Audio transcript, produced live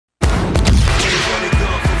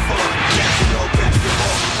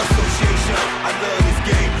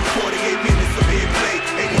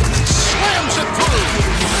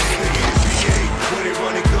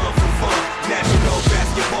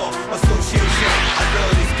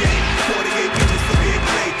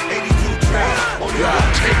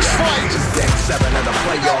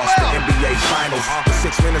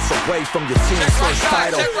minutes away from your team's first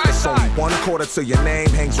title. It's only one quarter till your name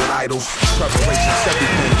hangs with idols. Preparation's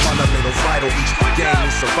everything, fundamentals vital. Each game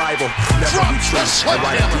is survival, never retreat. I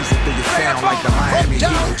ride a diesel through your sound like the Miami Heat.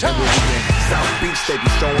 And we'll be in South Beach, they be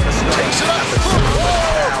showing us love. Takes it up.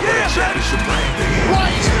 Championship ring.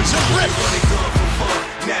 Right to rip.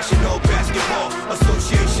 National Basketball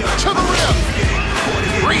Association. To the rim.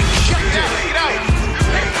 Green, check that lead out.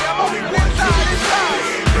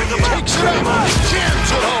 Takes it up.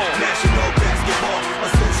 Jams it home. National Basketball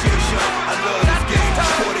Association. I love this game.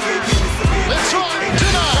 48 minutes of it. It's on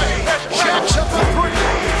tonight. Jacks up the three.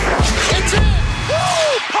 It's in.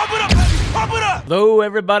 Woo! Pump it up, pump it up. Hello,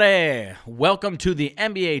 everybody. Welcome to the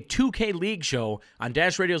NBA 2K League Show on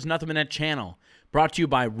Dash Radio's Nothing But Net channel. Brought to you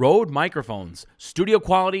by Rode Microphones. Studio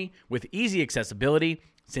quality with easy accessibility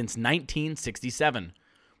since 1967.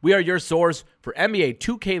 We are your source for NBA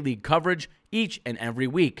 2K League coverage each and every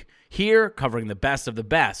week. Here, covering the best of the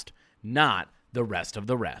best, not the rest of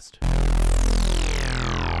the rest.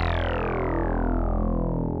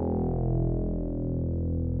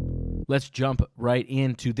 Let's jump right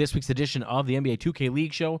into this week's edition of the NBA 2K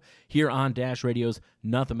League Show here on Dash Radio's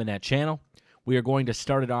Nothing But Net channel. We are going to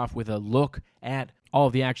start it off with a look at all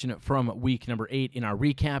of the action from week number 8 in our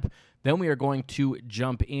recap. Then we are going to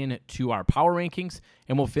jump into our power rankings,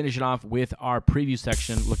 and we'll finish it off with our preview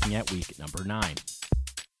section looking at week number 9.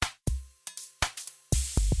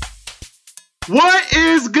 What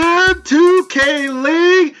is good, 2K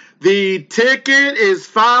League? The ticket is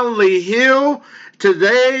finally here.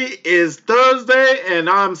 Today is Thursday, and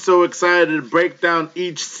I'm so excited to break down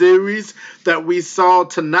each series that we saw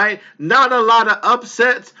tonight. Not a lot of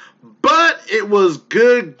upsets, but it was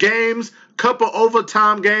good games, couple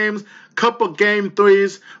overtime games, couple game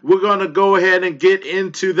threes. We're going to go ahead and get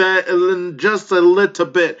into that in just a little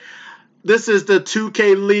bit. This is the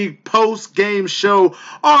 2K League post-game show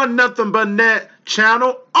on Nothing But Net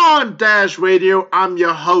channel on Dash Radio. I'm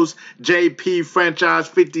your host, JP Franchise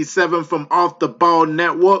 57 from Off the Ball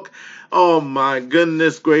Network. Oh my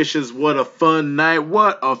goodness gracious, what a fun night.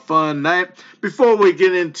 What a fun night. Before we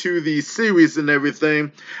get into the series and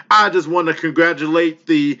everything, I just want to congratulate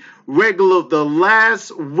the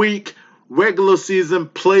last week regular season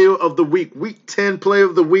player of the week, week 10 player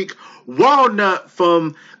of the week, Walnut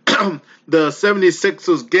from the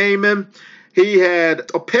 76ers Gaming. He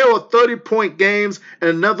had a pair of 30-point games and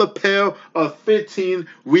another pair of 15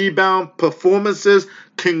 rebound performances.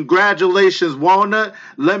 Congratulations, Walnut.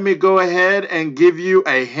 Let me go ahead and give you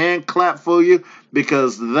a hand clap for you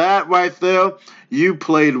because that right there, you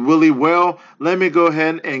played really well. Let me go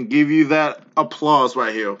ahead and give you that applause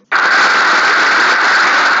right here.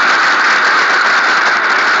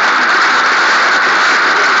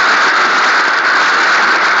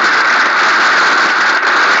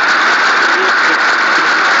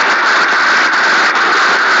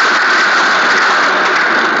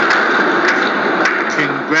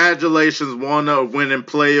 Congratulations, Walnut, winning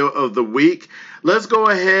player of the week. Let's go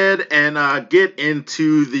ahead and get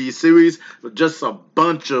into the series. Just a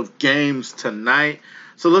bunch of games tonight.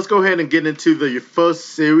 So let's go ahead and get into the first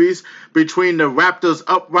series between the Raptors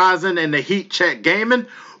Uprising and the Heat Check Gaming.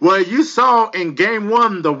 Well, you saw in game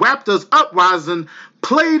 1, the Raptors Uprising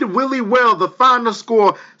played really well. The final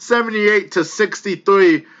score,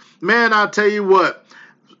 78-63. Man, I'll tell you what.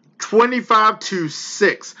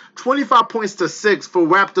 25-6. 25 points to 6 for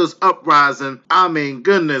Raptors Uprising. I mean,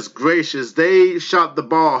 goodness gracious. They shot the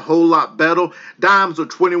ball a whole lot better. Dimes with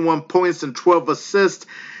 21 points and 12 assists.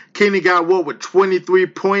 Kenny got with 23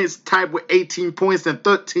 points, tied with 18 points and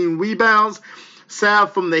 13 rebounds.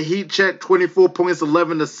 Sav from the Heat Check, 24 points,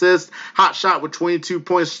 11 assists. Hot Shot with 22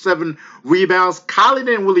 points, 7 rebounds. Kylie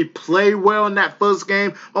didn't really play well in that first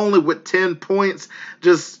game, only with 10 points.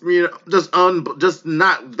 Just not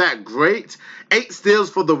that great. 8 steals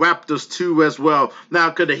for the Raptors too as well. Now,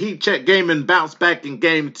 could the Heat Check Gaming bounce back in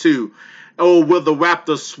game 2? Or will the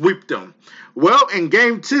Raptors sweep them? Well, in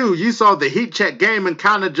game 2, you saw the Heat Check Gaming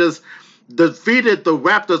kind of just defeated the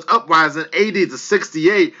Raptors Uprising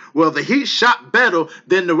 80-68. Well, the Heat shot better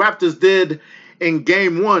than the Raptors did in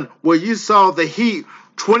game 1, where you saw the Heat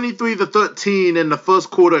 23-13 in the first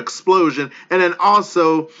quarter explosion, and then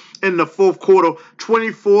also in the fourth quarter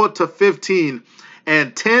 24-15,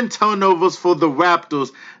 and 10 turnovers for the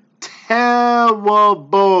Raptors.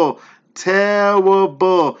 Terrible.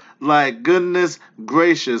 Like, goodness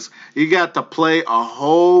gracious. You got to play a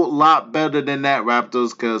whole lot better than that,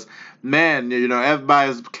 Raptors, because, man,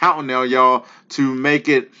 everybody's counting on y'all to make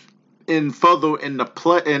it further in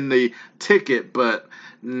the ticket, but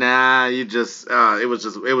nah, it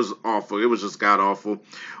was awful. It was just god awful.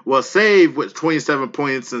 Well, Save with 27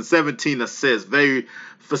 points and 17 assists, very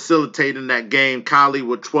facilitating that game. Kylie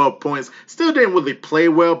with 12 points, still didn't really play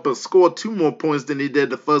well, but scored 2 more points than he did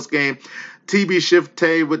the first game. TB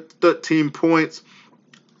Shifte with 13 points.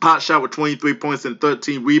 Hot Shot with 23 points and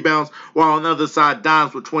 13 rebounds, while on the other side,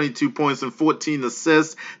 Dimes with 22 points and 14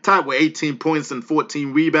 assists, tied with 18 points and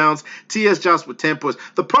 14 rebounds, T.S. Josh with 10 points.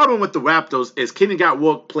 The problem with the Raptors is Kenny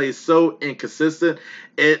Gattwood plays so inconsistent.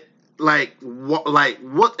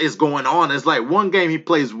 What is going on? It's like one game he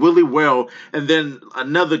plays really well, and then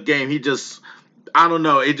another game he just, I don't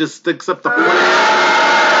know, it just sticks up the play.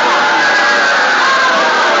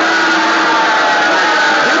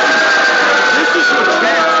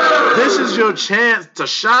 This is your chance to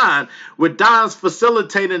shine with Dimes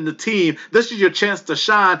facilitating the team. This is your chance to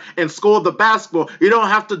shine and score the basketball. You don't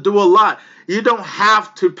have to do a lot. You don't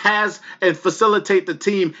have to pass and facilitate the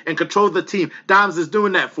team and control the team. Dimes is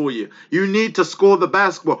doing that for you. You need to score the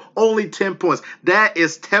basketball. Only 10 points. That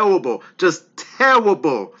is terrible. Just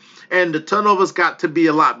terrible. And the turnovers got to be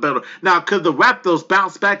a lot better. Now, could the Raptors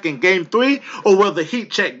bounce back in Game 3, or will the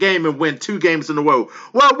Heat check game and win 2 games in a row?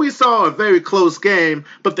 Well, we saw a very close game,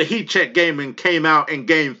 but the Heat check game came out in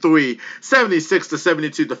Game 3,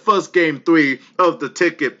 76-72, the first Game 3 of the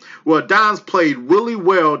ticket. Well, Dimes played really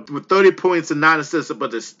well with 30 points and 9 assists,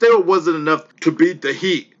 but it still wasn't enough to beat the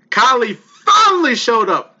Heat. Kylie finally showed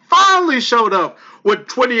up with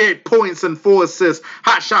 28 points and 4 assists.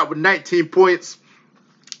 Hot Shot with 19 points.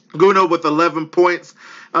 Guno with 11 points.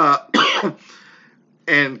 And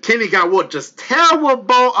Kenny Gattwood just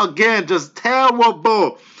terrible again. Just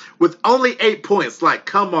terrible. With only 8 points. Like,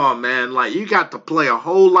 come on, man. Like, you got to play a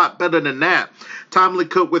whole lot better than that. Tomlin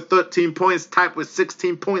Cook with 13 points. Type with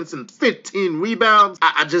 16 points and 15 rebounds.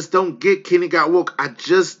 I just don't get Kenny Gattwood. I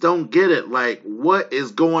just don't get it. Like, what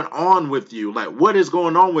is going on with you? Like, what is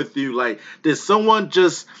going on with you? Like, did someone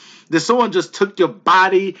just took your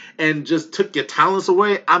body and just took your talents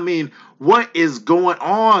away? I mean, what is going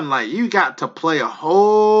on? Like, you got to play a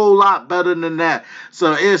whole lot better than that.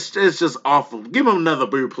 So it's just awful. Give him another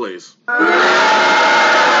boo, please.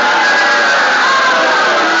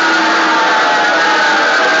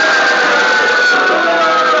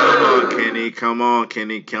 Come on,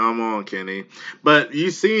 Kenny. But you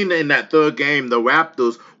seen in that third game, the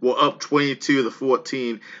Raptors were up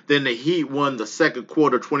 22-14. Then the Heat won the second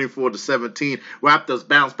quarter 24-17. Raptors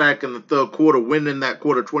bounced back in the third quarter, winning that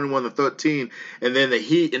quarter 21-13. And then the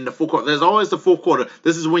Heat in the fourth quarter. There's always the fourth quarter.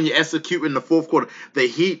 This is when you execute in the fourth quarter. The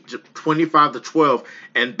Heat 25-12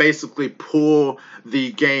 and basically pull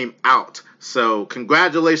the game out. So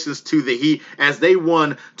congratulations to the Heat as they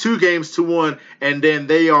won 2-1, and then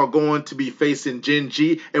they are going to be facing Gen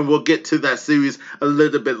G, and we'll get to that series a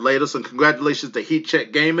little bit later. So congratulations to Heat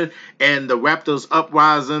Check Gaming, and the Raptors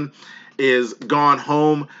uprising is gone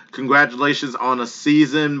home. Congratulations on a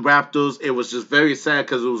season, Raptors. It was just very sad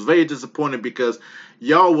because it was very disappointing because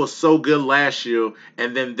y'all were so good last year,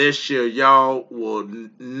 and then this year y'all were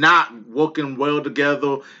not working well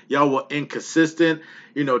together. Y'all were inconsistent.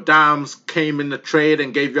 You know, Dimes came in the trade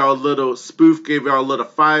and gave y'all a little spoof, gave y'all a little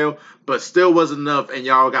fire, but still wasn't enough, and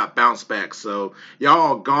y'all got bounced back. So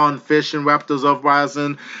y'all are gone fishing, Raptors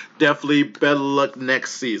uprising. Definitely better luck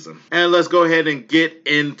next season. And let's go ahead and get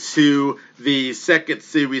into the second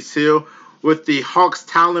series here with the Hawks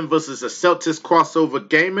Talon versus the Celtics crossover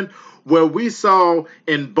gaming, where we saw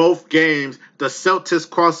in both games the Celtics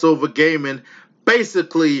crossover gaming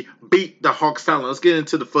basically beat the Hawks Talon. Let's get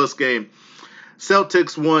into the first game.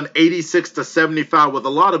 Celtics won 86-75 with a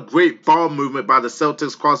lot of great ball movement by the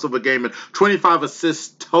Celtics crossover gaming. 25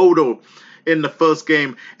 assists total in the first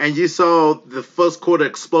game, and you saw the first quarter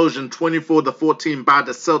explosion 24-14 by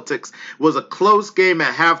the Celtics. It was a close game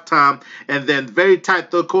at halftime, and then very tight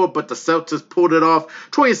third quarter, but the Celtics pulled it off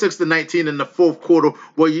 26-19 in the fourth quarter,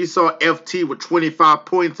 where you saw FT with 25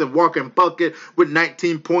 points and Walker Bucket with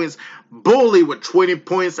 19 points. Bully with 20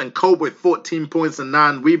 points and Kobe with 14 points and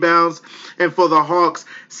 9 rebounds. And for the Hawks,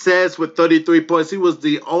 Sez with 33 points. He was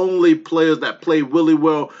the only player that played really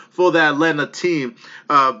well for the Atlanta team.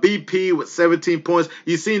 BP with 17 points.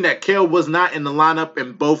 You seen that Kale was not in the lineup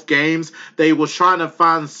in both games. They were trying to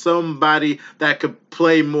find somebody that could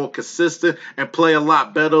play more consistent and play a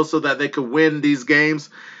lot better so that they could win these games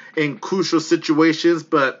in crucial situations,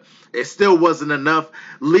 but it still wasn't enough.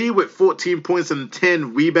 Lee with 14 points and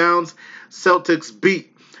 10 rebounds. Celtics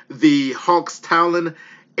beat the Hawks Talon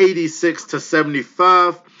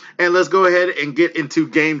 86-75. And let's go ahead and get into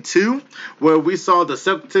game 2, where we saw the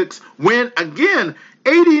Celtics win again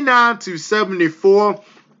 89-74.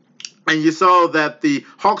 And you saw that the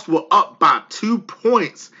Hawks were up by 2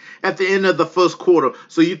 points at the end of the first quarter.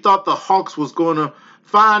 So you thought the Hawks was going to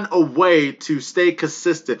find a way to stay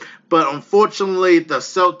consistent. But unfortunately, the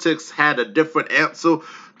Celtics had a different answer.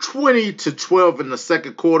 20-12 in the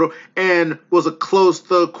second quarter, and was a close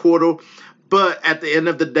third quarter. But at the end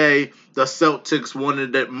of the day, the Celtics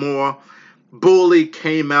wanted it more. Bully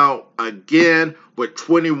came out again with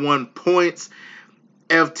 21 points.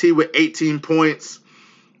 FT with 18 points.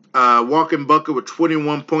 Walking Bucket with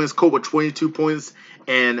 21 points. Cole with 22 points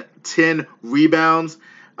and 10 rebounds.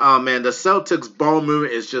 Man, the Celtics ball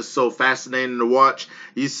movement is just so fascinating to watch.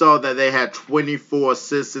 You saw that they had 24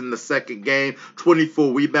 assists in the second game,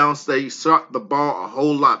 24 rebounds. They shot the ball a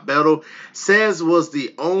whole lot better. Says was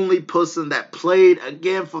the only person that played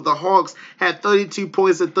again for the Hawks, had 32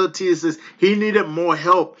 points and 13 assists. He needed more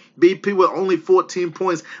help. BP with only 14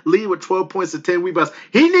 points, Lee with 12 points and 10 rebounds.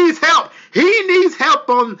 He needs help. He needs help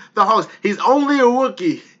on the Hawks. He's only a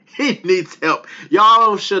rookie. He needs help.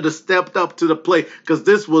 Y'all should have stepped up to the plate because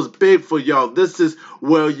this was big for y'all. This is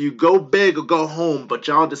where you go big or go home, but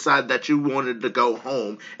y'all decided that you wanted to go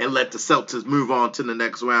home and let the Celtics move on to the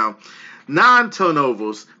next round. 9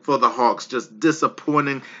 turnovers for the Hawks. Just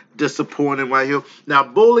disappointing right here. Now,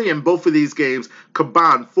 Bully in both of these games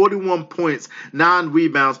combined 41 points, 9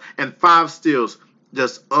 rebounds, and 5 steals.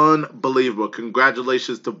 Just unbelievable.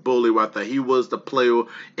 Congratulations to Bully right there. He was the player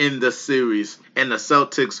in the series. And the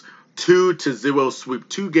Celtics 2-0 sweep.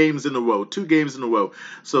 2 games in a row.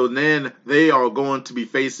 So then they are going to be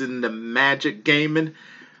facing the Magic Gaming.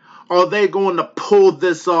 Are they going to pull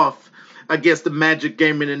this off against the Magic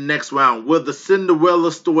Gaming in the next round? Will the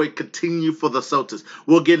Cinderella story continue for the Celtics?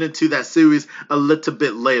 We'll get into that series a little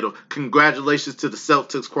bit later. Congratulations to the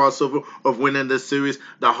Celtics crossover of winning this series.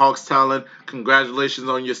 The Hawks talent, congratulations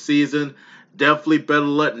on your season. Definitely better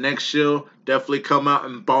luck next year. Definitely come out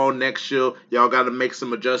and ball next year. Y'all got to make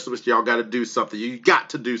some adjustments. Y'all got to do something. You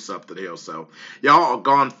got to do something here. So y'all are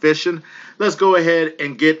gone fishing. Let's go ahead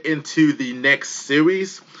and get into the next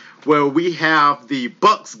series, where we have the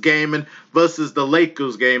Bucks gaming versus the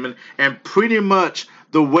Lakers gaming. And pretty much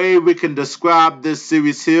the way we can describe this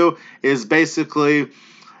series here is basically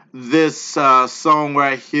this song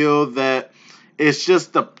right here, that it's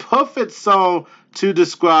just the perfect song to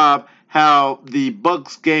describe how the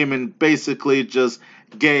Bucks gaming basically just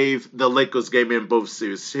gave the Lakers gaming in both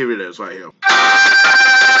series. Here it is right here.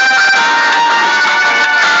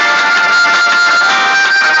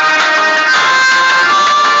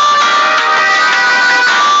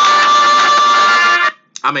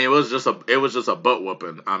 I mean, it was just a butt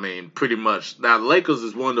whooping. I mean, pretty much. Now, the Lakers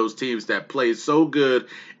is one of those teams that plays so good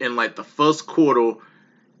in like the first quarter,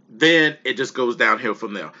 then it just goes downhill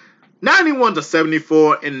from there.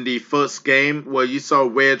 91-74 in the first game, where you saw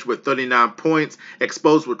Wedge with 39 points,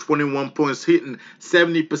 Exposed with 21 points, hitting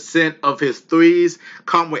 70% of his threes,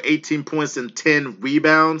 Comp with 18 points and 10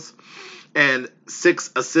 rebounds, and 6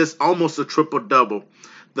 assists, almost a triple-double.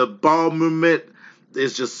 The ball movement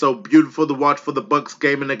is just so beautiful to watch for the Bucks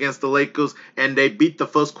gaming against the Lakers, and they beat the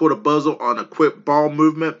first quarter buzzer on a quick ball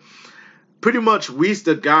movement. Pretty much, Reese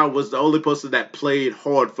the guy was the only person that played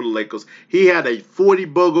hard for the Lakers. He had a 40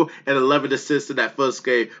 burger and 11 assists in that first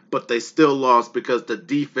game, but they still lost because the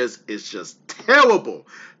defense is just terrible.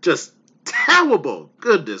 Just terrible.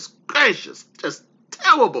 Goodness gracious. Just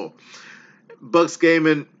terrible. Bucks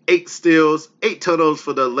gaming, 8 steals, 8 turnovers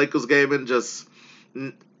for the Lakers gaming. Just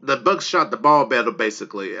the Bucks shot the ball better,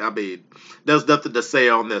 basically. I mean, there's nothing to say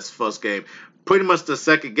on this first game. Pretty much the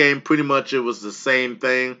second game, pretty much it was the same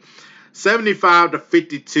thing.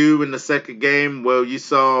 75-52 in the second game. Well, you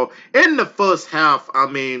saw in the first half, I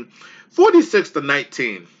mean,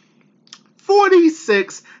 46-19.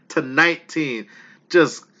 46-19.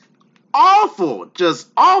 Just awful. Just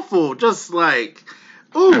like,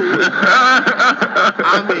 ooh.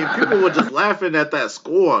 I mean, people were just laughing at that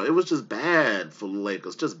score. It was just bad for the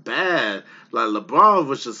Lakers. Just bad. Like, LeBron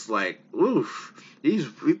was just like, oof. He's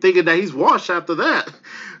thinking that he's washed after that.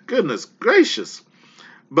 Goodness gracious.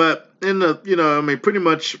 But in the, I mean, pretty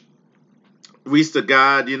much Reese the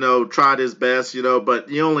God, tried his best, but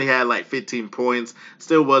he only had like 15 points.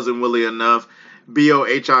 Still wasn't really enough.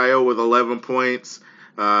 BOHIO with 11 points.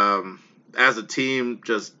 As a team,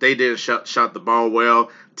 they didn't shot the ball well.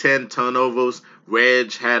 10 turnovers.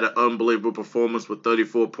 Reg had an unbelievable performance with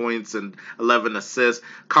 34 points and 11 assists.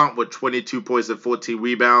 Comp with 22 points and 14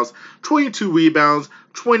 rebounds. 22 rebounds,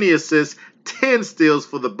 20 assists, 10 steals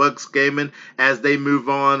for the Bucks gaming as they move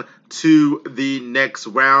on to the next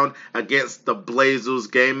round against the Blazers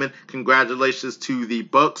gaming. Congratulations to the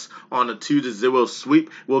Bucks on a 2-0 sweep.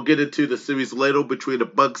 We'll get into the series later between the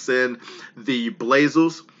Bucks and the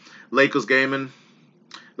Blazers. Lakers Gaming.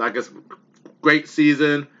 Like it's great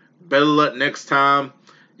season. Better luck next time.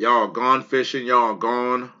 Y'all gone fishing. Y'all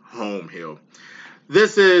gone home here.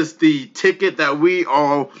 This is the ticket that we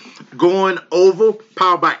are going over,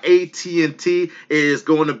 powered by AT&T. It is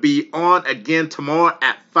going to be on again tomorrow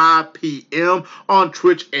at 5 p.m. on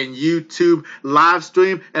Twitch and YouTube live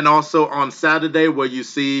stream, and also on Saturday where you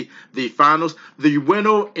see the finals. The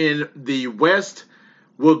winner in the West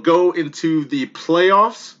will go into the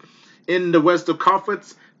playoffs in the Western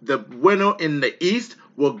Conference. The winner in the East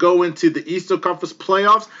will go into the Eastern Conference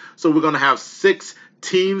playoffs. So we're going to have 6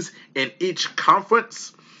 teams in each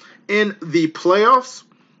conference in the playoffs.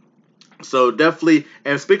 So definitely,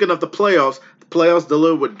 and speaking of the playoffs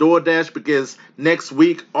delivered with DoorDash begins next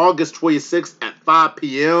week, August 26th at 5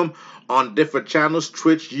 p.m. on different channels,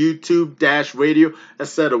 Twitch, YouTube, Dash Radio,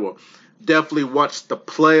 etc. Definitely watch the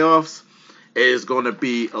playoffs. It is going to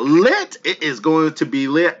be lit. It is going to be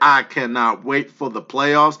lit. I cannot wait for the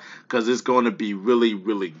playoffs because it's going to be really,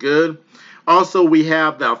 really good. Also, we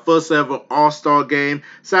have our first ever All-Star game,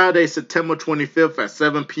 Saturday, September 25th at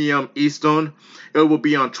 7 p.m. Eastern. It will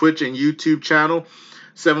be on Twitch and YouTube channel.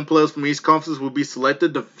 7 players from each conference will be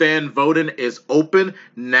selected. The fan voting is open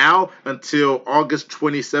now until August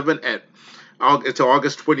 27th.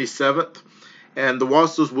 And the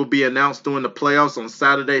rosters will be announced during the playoffs on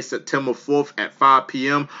Saturday, September 4th at 5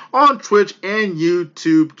 p.m. on Twitch and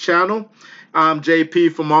YouTube channel. I'm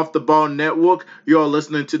JP from Off the Ball Network. You're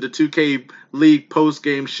listening to the 2K League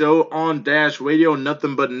post-game show on Dash Radio,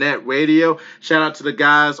 Nothing But Net Radio. Shout out to the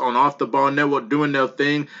guys on Off the Ball Network doing their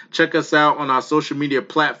thing. Check us out on our social media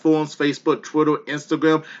platforms, Facebook, Twitter,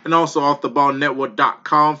 Instagram, and also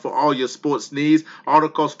offtheballnetwork.com for all your sports needs,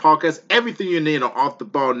 articles, podcasts, everything you need on Off the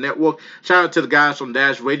Ball Network. Shout out to the guys from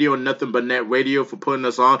Dash Radio and Nothing But Net Radio for putting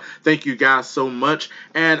us on. Thank you guys so much.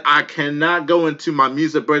 And I cannot go into my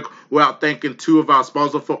music break without thanking 2 of our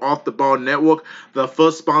sponsors for Off the Ball Network. The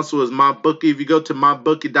first sponsor is MyBookie. If you go to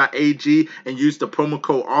mybookie.ag and use the promo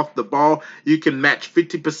code OffTheBall, you can match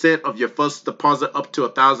 50% of your first deposit up to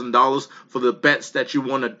 $1,000 for the bets that you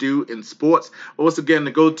want to do in sports. Once again,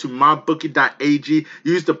 to go to mybookie.ag,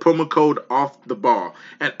 use the promo code OffTheBall.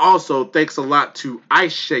 And also, thanks a lot to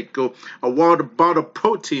Ice Shaker, a water bottle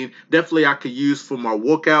protein. Definitely I could use for my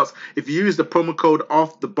workouts. If you use the promo code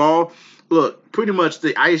OffTheBall, look, pretty much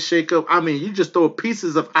the ice shaker, you just throw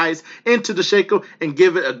pieces of ice into the shaker and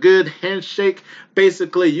give it a good handshake.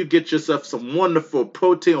 Basically, you get yourself some wonderful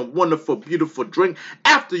protein, a wonderful, beautiful drink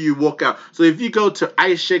after you work out. So if you go to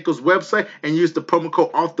Ice Shaker's website and use the promo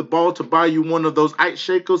code OffTheBall to buy you one of those ice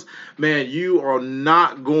shakers, man, you are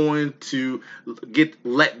not going to get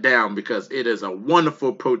let down because it is a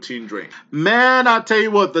wonderful protein drink. Man, I tell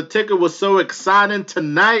you what, the ticket was so exciting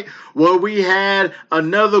tonight where we had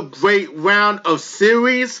another great round of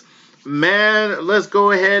series. Man, let's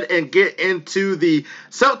go ahead and get into the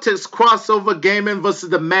Celtics crossover gaming versus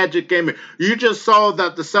the Magic gaming. You just saw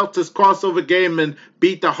that the Celtics crossover gaming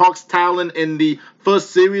beat the Hawks Talon in the first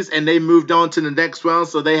series, and they moved on to the next round.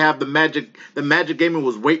 So they have the Magic. The Magic gaming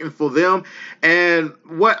was waiting for them, and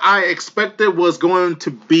what I expected was going to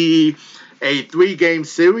be a 3-game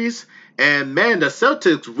series. And man, the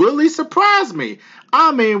Celtics really surprised me.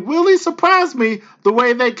 Really surprised me the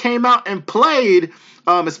way they came out and played,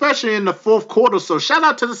 especially in the fourth quarter. So shout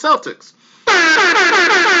out to the Celtics.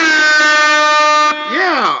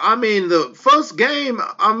 Yeah, the first game,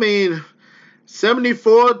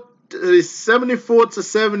 74 to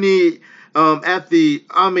 70 at the,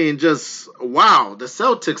 just wow. The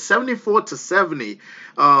Celtics 74 to 70,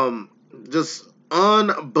 just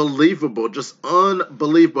unbelievable.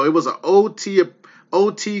 It was an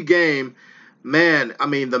OT game. Man,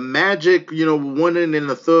 the Magic, winning in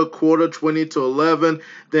the third quarter, 20-11.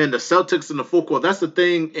 Then the Celtics in the fourth quarter. That's the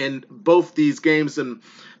thing in both these games in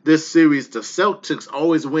this series. The Celtics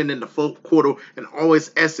always win in the fourth quarter and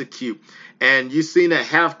always execute. And you seen at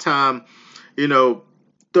halftime,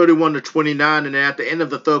 31-29, and then at the end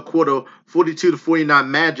of the third quarter, 42-49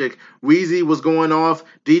 Magic. Weezy was going off,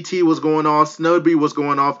 DT was going off, Snowby was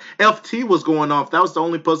going off, FT was going off. That was the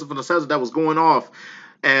only person from the Celtics that was going off.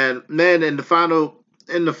 And man, in the final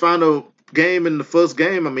game, in the first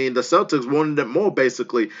game, the Celtics wanted it more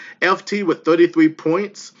basically. FT with 33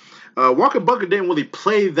 points. Walker Bucket didn't really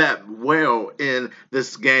play that well in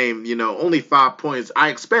this game. Only 5 points. I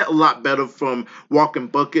expect a lot better from Walker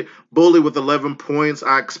Bucket. Bully with 11 points.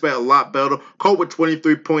 I expect a lot better. Colt with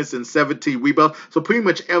 23 points and 17 rebounds. So pretty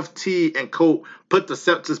much FT and Colt put the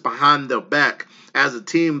Celtics behind their back as a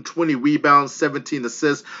team. 20 rebounds, 17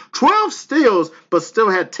 assists, 12 steals, but still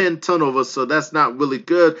had 10 turnovers, so that's not really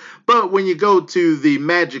good. But when you go to the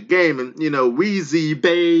Magic game, and Weezy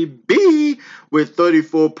baby with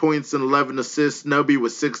 34 points and 11 assists, Nubby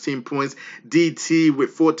with 16 points, DT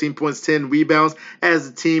with 14 points, 10 rebounds. As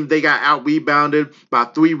a team, they got out-rebounded by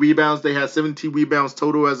 3 rebounds. They had 17 rebounds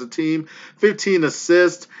total as a team, 15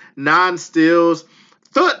 assists, 9 steals,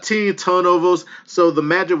 13 turnovers, so the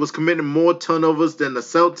Magic was committing more turnovers than the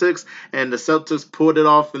Celtics, and the Celtics pulled it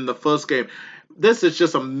off in the first game. This is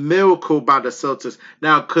just a miracle by the Celtics.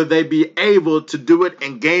 Now, could they be able to do it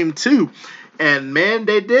in game 2? And man,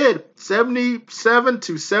 they did.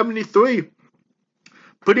 77-73.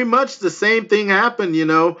 Pretty much the same thing happened,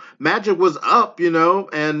 Magic was up,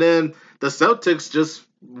 and then the Celtics just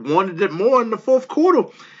wanted it more in the fourth quarter.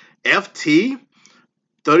 FT,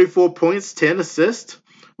 34 points, 10 assists.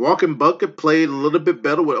 Walker Bucket played a little bit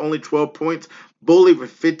better with only 12 points. Bully with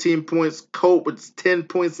 15 points. Colt with 10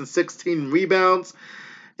 points and 16 rebounds.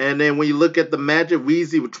 And then when you look at the Magic,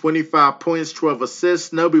 Weezy with 25 points, 12 assists.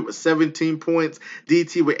 Snubby with 17 points.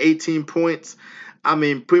 DT with 18 points. I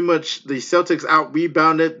mean, pretty much the Celtics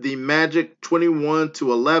out-rebounded the Magic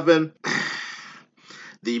 21-11.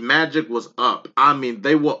 The Magic was up. I mean,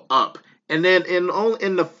 they were up. And then in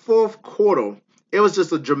the fourth quarter, it was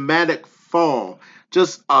just a dramatic fall.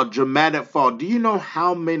 Just a dramatic fall. Do you know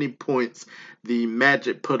how many points the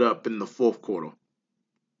Magic put up in the fourth quarter?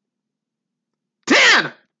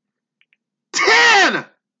 10! 10!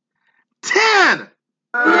 10!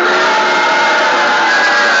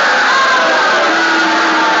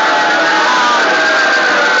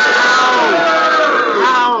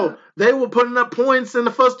 How? They were putting up points in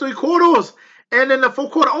the first 3 quarters. And in the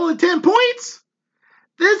fourth quarter, only 10 points?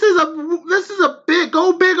 This is a big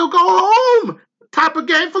go big or go home type of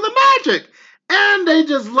game for the Magic. And they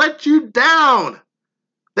just let you down.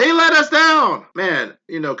 They let us down. Man,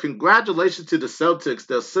 congratulations to the Celtics.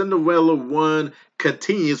 The Cinderella run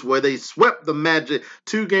continues where they swept the Magic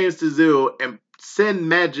 2-0 and send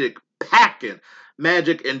Magic packing.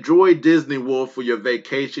 Magic, enjoy Disney World for your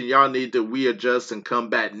vacation. Y'all need to readjust and come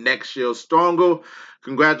back next year stronger.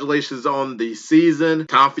 Congratulations on the season.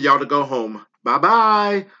 Time for y'all to go home.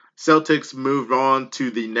 Bye-bye. Celtics moved on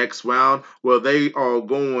to the next round where they are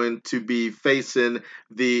going to be facing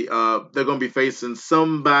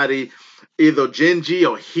somebody, either Genji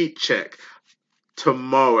or Heat Check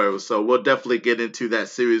tomorrow. So we'll definitely get into that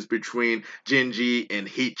series between Genji and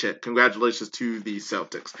Heat Check. Congratulations to the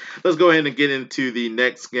Celtics. Let's go ahead and get into the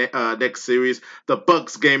next series, the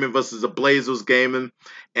Bucks gaming versus the Blazers gaming.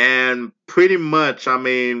 And pretty much,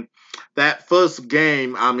 that first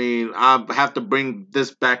game, I have to bring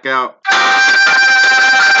this back out.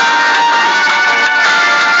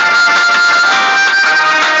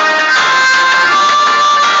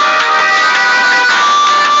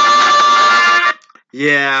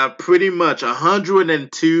 Yeah, pretty much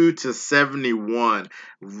 102-71.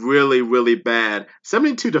 Really, really bad.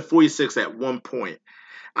 72-46 at one point.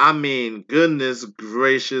 Goodness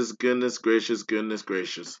gracious.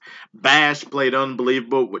 Bash played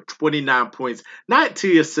unbelievable with 29 points,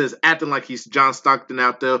 19 assists, acting like he's John Stockton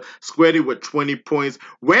out there. Squiddy with 20 points.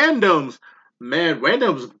 Randoms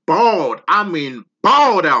balled.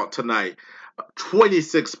 Balled out tonight.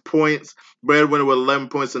 26 points. Breadwinner with 11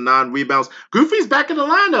 points and 9 rebounds. Goofy's back in the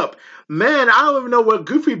lineup. Man, I don't even know where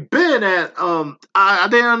Goofy been at. I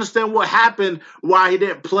didn't understand what happened, why he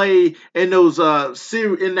didn't play in those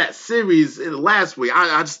in that series last week.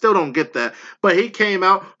 I still don't get that. But he came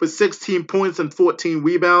out with 16 points and 14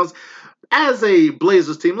 rebounds. As a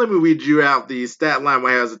Blazers team, let me read you out the stat line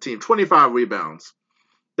where he has a team. 25 rebounds.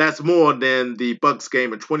 That's more than the Bucks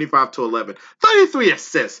game at 25-11. 33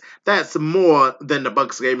 assists. That's more than the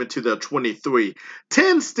Bucks game into the 23.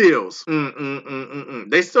 10 steals.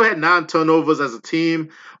 They still had 9 turnovers as a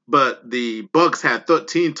team, but the Bucks had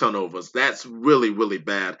 13 turnovers. That's really, really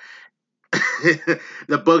bad.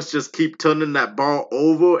 The Bucks just keep turning that ball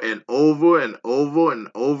over and over and over and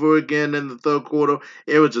over again in the third quarter.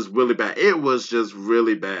 It was just really bad. It was just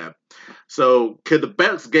really bad. So could the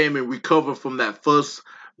Bucks game and recover from that first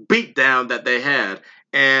beatdown that they had?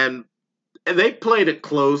 And And they played it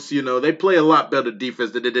close, you know. They play a lot better defense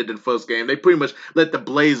than they did in the first game. They pretty much let the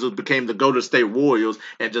Blazers became the Golden State Warriors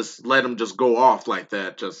and just let them just go off like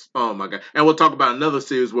that. Just, oh my God. And we'll talk about another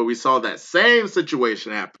series where we saw that same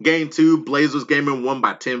situation happen. Game 2, Blazers game in won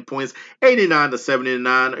by 10 points,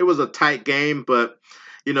 89-79. It was a tight game, but,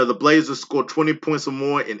 you know, the Blazers scored 20 points or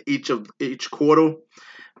more in each quarter.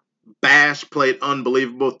 Bash played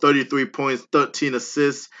unbelievable, 33 points, 13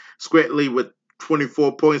 assists. Scratley with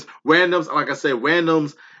 24 points. Randoms, like I said,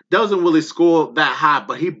 Randoms doesn't really score that high,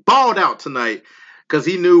 but he balled out tonight because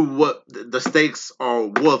he knew what the stakes are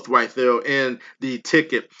worth right there in the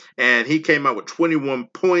ticket. And he came out with 21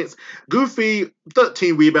 points. Goofy,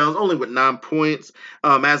 13 rebounds, only with 9 points.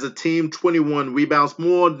 As a team, 21 rebounds,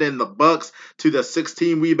 more than the Bucks to the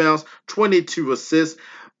 16 rebounds, 22 assists.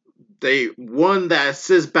 They won that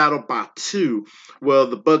assist battle by 2. Well,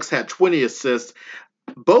 the Bucks had 20 assists.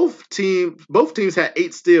 Both teams had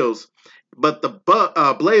 8 steals, but the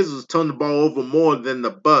Blazers turned the ball over more than the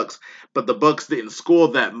Bucks. But the Bucks didn't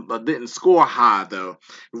score high though.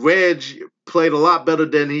 Reg played a lot better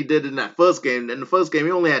than he did in that first game. In the first game,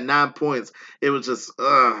 he only had 9 points. It was just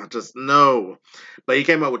no. But he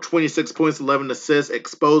came out with 26 points, 11 assists,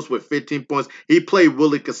 exposed with 15 points. He played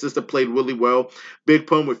really consistent, played really well. Big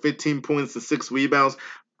Pun with 15 points and 6 rebounds.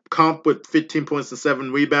 Comp with 15 points and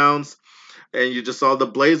 7 rebounds. And you just saw the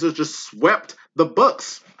Blazers just swept the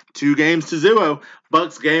Bucks 2-0.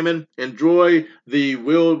 Bucks gaming. Enjoy the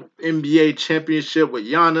real NBA championship with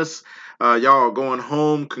Giannis. Y'all are going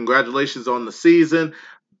home. Congratulations on the season.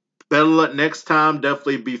 Better luck next time.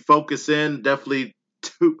 Definitely be focusing. Definitely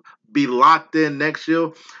to be locked in next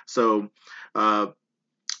year. So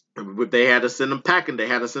they had to send them packing.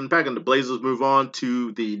 The Blazers move on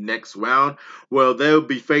to the next round. Well, they'll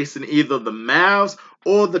be facing either the Mavs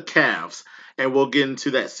or the Cavs. And we'll get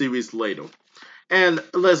into that series later. And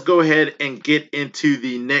let's go ahead and get into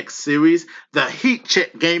the next series. The Heat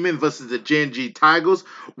Check Gaming versus the Gen G Tigers,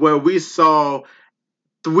 where we saw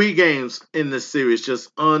 3 games in this series.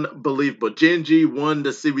 Just unbelievable. Gen G won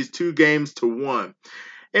the series 2-1.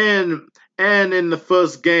 And in the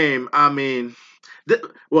first game, I mean,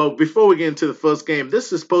 well, before we get into the first game,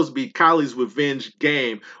 this is supposed to be Kylie's revenge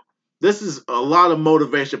game. This is a lot of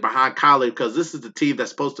motivation behind Kylie because this is the team that's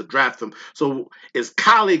supposed to draft him. So is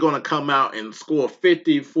Kylie going to come out and score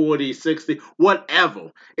 50, 40, 60,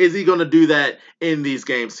 whatever? Is he going to do that in these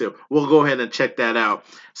games too? We'll go ahead and check that out.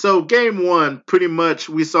 So game 1, pretty much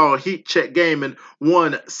we saw Heat Check Gaming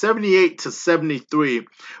won 78-73.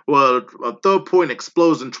 Well, a 3rd-point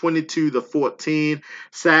explosion, 22-14.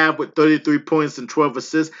 Sav with 33 points and 12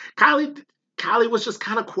 assists. Kylie was just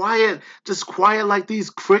kind of quiet like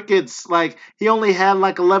these crickets. Like, he only had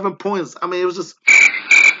like 11 points. I mean, it was just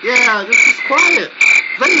quiet.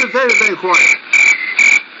 Very, very, very quiet.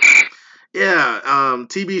 Yeah,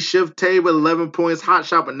 TB Shifte with 11 points. Hot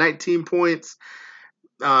Shot with 19 points.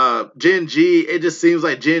 Gen G, it just seems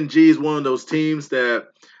like Gen G is one of those teams that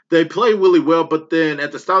they play really well, but then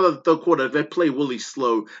at the start of the 3rd quarter, they play really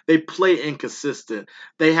slow. They play inconsistent.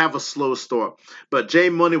 They have a slow start. But J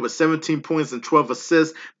Money with 17 points and 12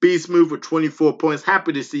 assists. Beast Move with 24 points.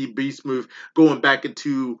 Happy to see Beast Move going back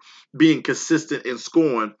into being consistent in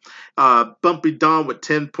scoring. Bumpy Don with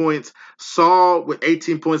 10 points. Saul with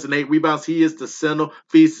 18 points and 8 rebounds. He is the center.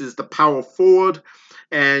 Feast is the power forward.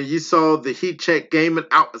 And you saw the Heat Check Gaming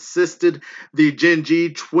out-assisted the Gen G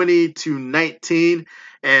 20-19.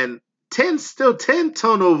 And 10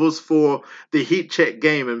 turnovers for the Heat Check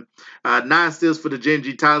Gaming. 9 steals for the Gen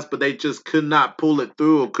G Tigers, but they just could not pull it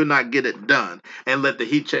through or could not get it done and let the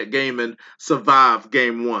Heat Check Gaming survive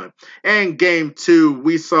game 1. And game 2,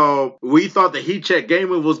 we thought the Heat Check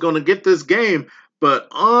Gaming was going to get this game, but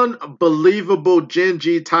unbelievable Gen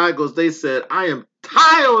G Tigers, they said, I am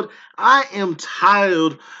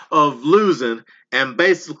tired of losing, and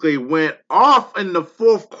basically went off in the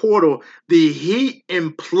 4th quarter. The Heat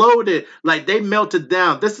imploded, like they melted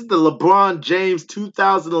down. This is the LeBron James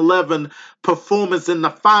 2011 performance in the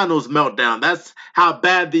finals meltdown. That's how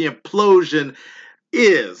bad the implosion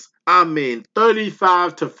is. I mean,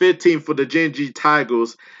 35-15 for the Gen G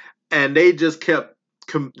Tigers, and they just kept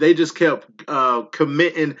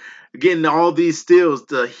committing, getting all these steals.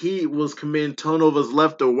 The Heat was committing turnovers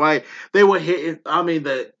left or right. They were hitting, I mean,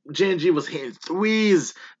 the Gen G was hitting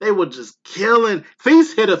threes. They were just killing.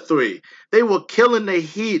 Feast hit a 3. They were killing the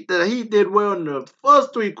Heat. The Heat did well in the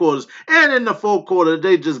first 3 quarters. And in the 4th quarter,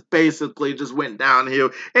 they just basically just went downhill.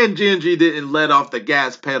 And Gen G didn't let off the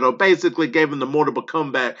gas pedal. Basically gave them the multiple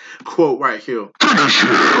comeback quote right here.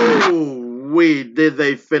 Did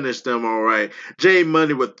they finish them all right. J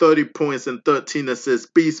Money with 30 points and 13 assists.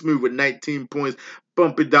 Beast Move with 19 points.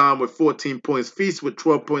 Bumpy Don with 14 points. Feast with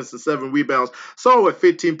 12 points and 7 rebounds. Saul with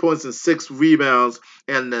 15 points and 6 rebounds.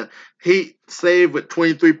 And the Heat saved with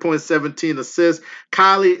 23 points, 17 assists.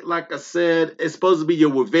 Kylie, like I said, it's supposed to be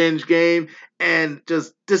your revenge game and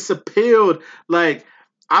just disappeared. Like,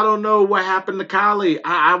 I don't know what happened to Kylie.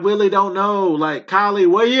 I really don't know. Like, Kylie,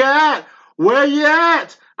 where you at? Where you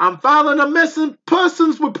at? I'm filing a missing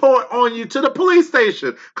persons report on you to the police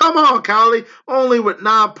station. Come on, Kylie. Only with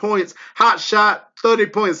 9 points. Hot shot,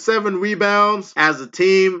 30.7 rebounds as a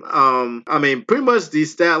team. Pretty much the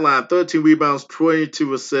stat line, 13 rebounds,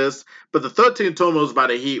 22 assists. But the 13 turnovers by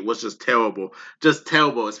the Heat was just terrible. Just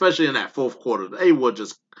terrible, especially in that fourth quarter. They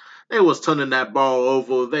was turning that ball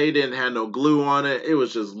over. They didn't have no glue on it. It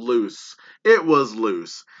was just loose. It was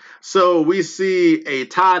loose. So we see a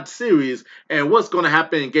tied series, and what's going to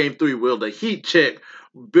happen in Game 3? Will the Heat check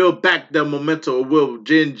build back their momentum, or will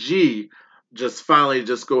Gen G just finally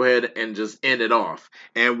just go ahead and just end it off?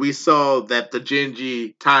 And we saw that the Gen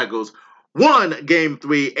G Tigers won Game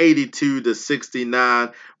 3,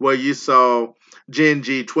 82-69, where you saw Gen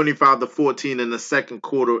G 25-14 in the second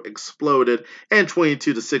quarter exploded, and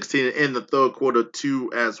 22-16 in the third quarter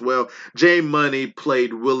too as well. J Money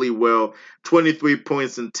played really well, 23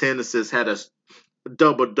 points and 10 assists, had a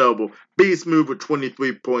double-double. Beast Move with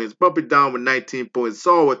 23 points. Bumpy Down with 19 points.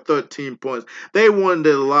 Saul with 13 points. They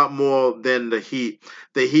wanted a lot more than the Heat.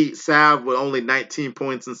 The Heat Sav with only 19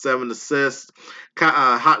 points and 7 assists.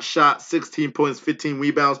 Hot Shot, 16 points, 15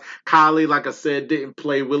 rebounds. Kylie, like I said, didn't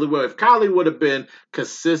play really well. If Kylie would have been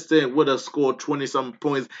consistent, would have scored 20-something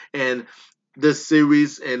points and this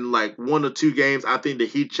series in like 1 or 2 games, I think the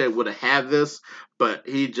Heat check would have had this, but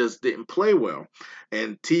he just didn't play well.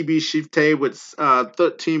 And TB Shifte with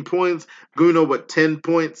 13 points, Guno with 10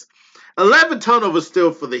 points. 11 turnovers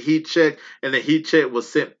still for the Heat check, and the Heat check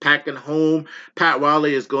was sent packing home. Pat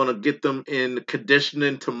Riley is going to get them in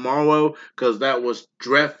conditioning tomorrow because that was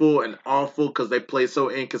dreadful and awful because they play so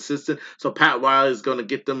inconsistent. So Pat Riley is going to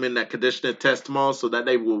get them in that conditioning test tomorrow so that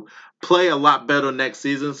they will play a lot better next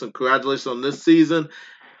season. So congratulations on this season.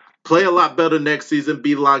 Play a lot better next season.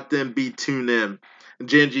 Be locked in. Be tuned in.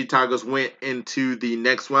 Gen G Tigers went into the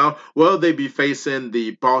next round. Well, they'll be facing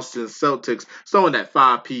the Boston Celtics starting at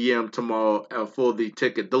 5 p.m. tomorrow for the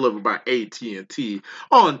ticket delivered by AT&T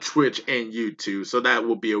on Twitch and YouTube. So that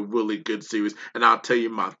will be a really good series. And I'll tell you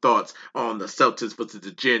my thoughts on the Celtics versus the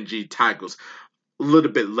Gen G Tigers a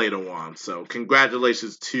little bit later on. So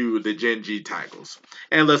congratulations to the Gen G Tigers.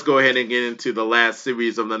 And let's go ahead and get into the last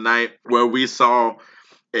series of the night where we saw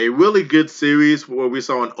a really good series where we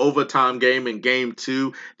saw an overtime game in Game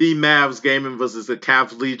 2. The Mavs Gaming versus the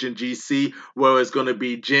Cavs Legion GC, where it's going to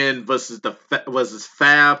be Gen versus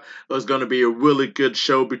Fab. It was going to be a really good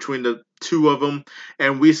show between the two of them.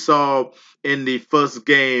 And we saw in the first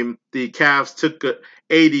game, the Cavs took it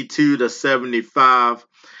 82-75.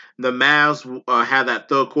 The Mavs had that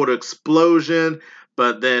third quarter explosion,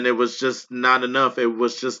 but then it was just not enough. It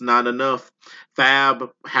was just not enough. Fab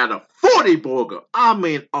had a 40 burger. I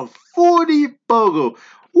mean, a 40 burger.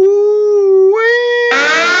 Ooh-wee!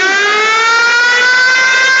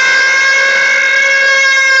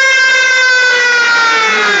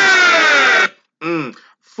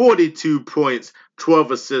 42 points,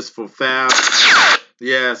 12 assists for Fab.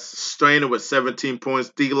 Yes, Strainer with 17 points,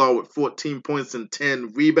 D-Law with 14 points and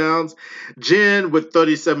 10 rebounds. Jen with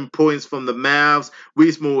 37 points from the Mavs.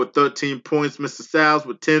 Weismore with 13 points. Mr. Styles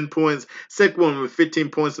with 10 points. Sickone with 15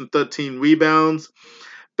 points and 13 rebounds.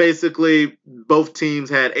 Basically, both teams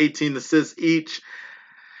had 18 assists each.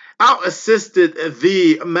 Out-assisted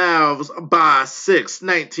the Mavs by 6,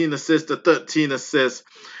 19 assists to 13 assists.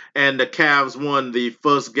 And the Cavs won the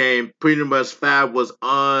first game. Pretty much Fab was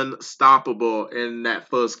unstoppable in that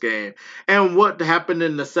first game. And what happened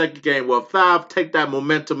in the second game? Well, Fab take that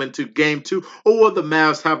momentum into Game 2, or will the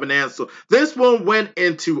Mavs have an answer? This one went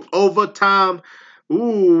into overtime.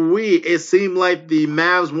 It seemed like the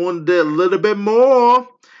Mavs wanted it a little bit more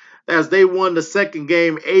as they won the second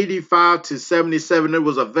game 85-77. It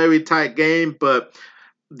was a very tight game, but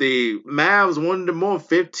the Mavs wanted it more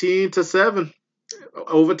 15-7.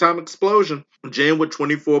 Overtime explosion. Jen with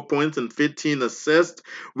 24 points and 15 assists.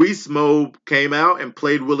 Reese Mo came out and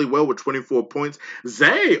played really well with 24 points.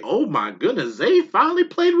 Zay, oh my goodness, Zay finally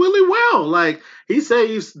played really well. Like, he said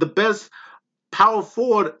he's the best power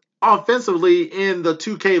forward offensively in the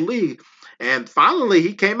 2K league. And finally,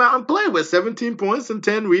 he came out and played with 17 points and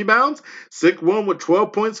 10 rebounds. Sick one with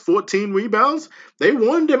 12 points, 14 rebounds. They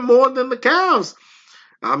wanted it more than the Cavs.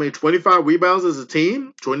 I mean, 25 rebounds as a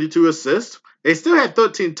team, 22 assists. They still had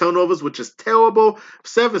 13 turnovers, which is terrible.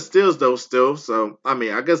 7 steals, though, still. So, I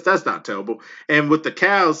mean, I guess that's not terrible. And with the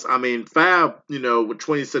Cavs, I mean, Fab, with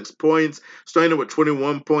 26 points, Strainer with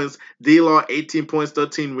 21 points, D-Law, 18 points,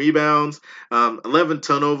 13 rebounds, 11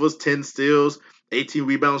 turnovers, 10 steals, 18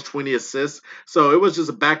 rebounds, 20 assists. So it was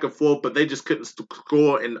just a back and forth, but they just couldn't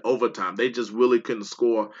score in overtime. They just really couldn't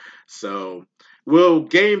score. So, will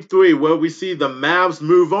Game 3, will we see the Mavs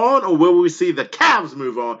move on, or will we see the Cavs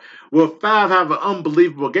move on? Will Fab have an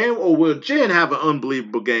unbelievable game, or will Jen have an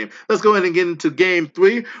unbelievable game? Let's go ahead and get into Game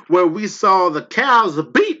 3, where we saw the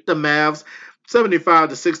Cavs beat the Mavs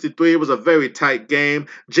 75-63. It was a very tight game.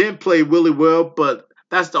 Jen played really well, but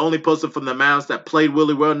that's the only person from the Mavs that played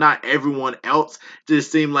really well. Not everyone else. It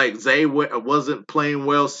just seemed like Zay wasn't playing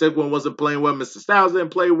well. Sigwin wasn't playing well. Mr. Styles didn't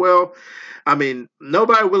play well. I mean,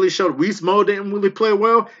 nobody really showed. Reese Mo didn't really play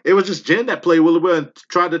well. It was just Jen that played really well and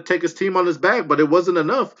tried to take his team on his back, but it wasn't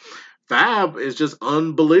enough. Fab is just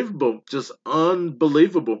unbelievable. Just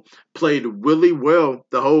unbelievable. Played really well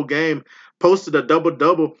the whole game. Posted a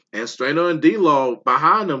double-double, and Strainer and D-Law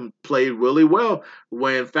behind him played really well.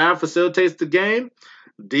 When Fab facilitates the game,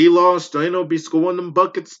 D-Law and Strainer will be scoring them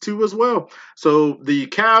buckets too as well. So the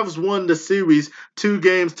Cavs won the series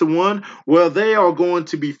 2-1. Well, they are going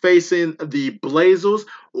to be facing the Blazers.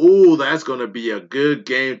 Ooh, that's going to be a good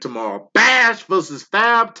game tomorrow. Bash versus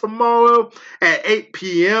Fab tomorrow at 8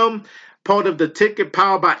 p.m. Part of the ticket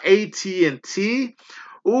powered by AT&T.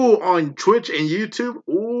 Ooh, on Twitch and YouTube.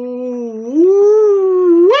 Ooh-wee.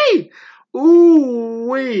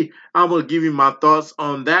 Ooh-wee. I'm going to give you my thoughts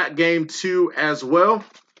on that game too as well.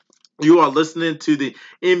 You are listening to the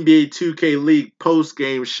NBA 2K League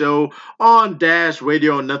post-game show on Dash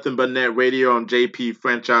Radio, Nothing But Net Radio. I'm JP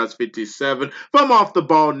Franchise 57 from Off the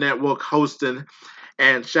Ball Network hosting.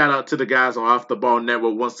 And shout out to the guys on Off the Ball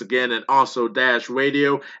Network once again, and also Dash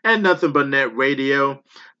Radio and Nothing But Net Radio.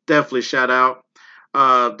 Definitely shout out.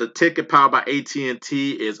 The ticket powered by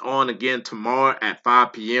AT&T is on again tomorrow at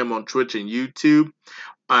 5 p.m. on Twitch and YouTube.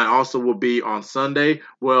 And also will be on Sunday.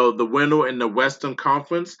 Well, the winner in the Western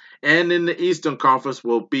Conference and in the Eastern Conference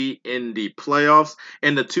will be in the playoffs.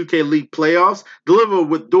 In the 2K League playoffs, Deliver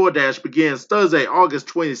with DoorDash begins Thursday, August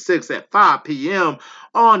 26th at 5 p.m.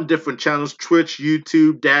 on different channels, Twitch,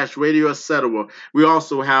 YouTube, Dash Radio, etc. We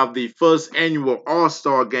also have the first annual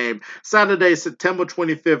All-Star Game, Saturday, September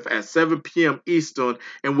 25th at 7 p.m. Eastern,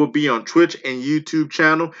 and will be on Twitch and YouTube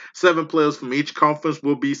channel. 7 players from each conference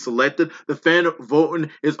will be selected. The fan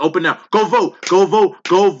voting is open now. Go vote. Go vote.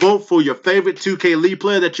 Go vote for your favorite 2K League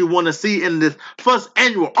player that you want to see in this first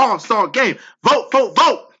annual All-Star Game. Vote, vote,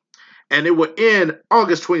 vote. And it will end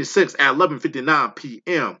August 26th at 11:59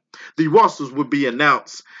 p.m. The rosters will be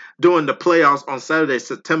announced during the playoffs on Saturday,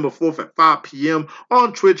 September 4th at 5 p.m.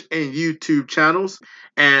 on Twitch and YouTube channels.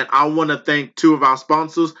 And I want to thank 2 of our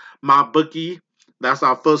sponsors, MyBookie. That's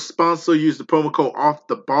our first sponsor. Use the promo code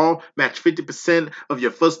OFFTHEBALL. Match 50% of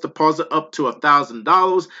your first deposit up to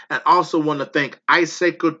 $1,000. And also want to thank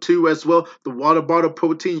Icebreaker too as well. The water bottle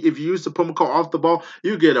protein. If you use the promo code OFFTHEBALL,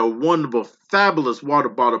 you get a wonderful, fabulous water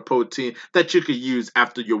bottle protein that you can use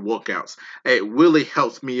after your workouts. It really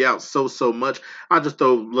helps me out so much. I just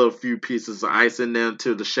throw a little few pieces of ice in there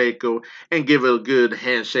to the shaker and give it a good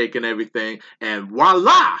handshake and everything. And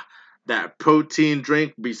voila! That protein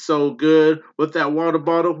drink be so good with that water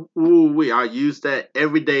bottle. Ooh-wee, I use that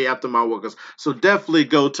every day after my workouts. So definitely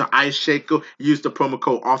go to Ice Shaker, use the promo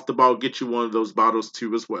code OFFTHEBALL, get you one of those bottles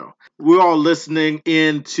too as well. We're all listening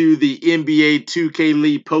into the NBA 2K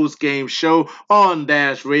League post-game show on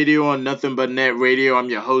Dash Radio, on Nothing But Net Radio. I'm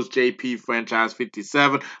your host, JP Franchise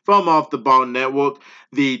 57 from Off the Ball Network.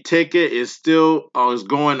 The ticket is still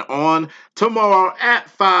going on tomorrow at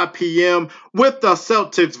 5 p.m. with the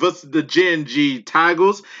Celtics versus the Gen G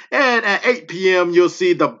Tigers. And at 8 p.m. you'll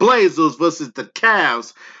see the Blazers versus the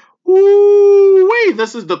Cavs. Ooh-wee!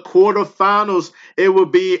 This is the quarterfinals. It will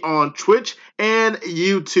be on Twitch and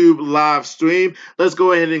YouTube live stream. Let's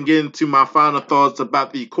go ahead and get into my final thoughts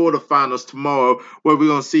about the quarterfinals tomorrow, where we're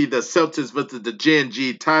going to see the Celtics versus the Gen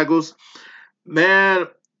G Tigers. Man,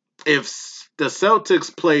 if the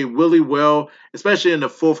Celtics play really well, especially in the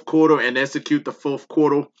fourth quarter, and execute the fourth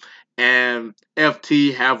quarter, and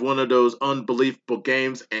FT have one of those unbelievable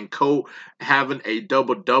games, and Cole having a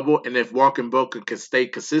double-double, and if Walker Booker can stay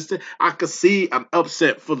consistent, I could see an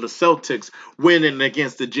upset for the Celtics winning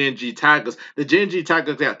against the Gen G Tigers. The Gen G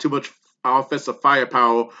Tigers got too much offensive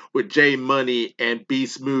firepower with J Money and B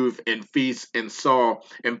Smooth and Feast and Saul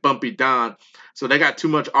and Bumpy Don. So they got too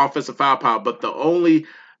much offensive firepower, but the only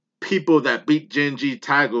people that beat Gen.G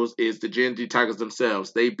Tigers is the Gen.G Tigers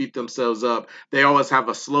themselves. They beat themselves up. They always have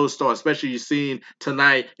a slow start, especially you've seen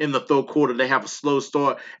tonight in the third quarter. They have a slow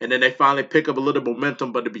start, and then they finally pick up a little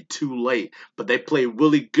momentum, but it'll be too late. But they play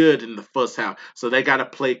really good in the first half, so they got to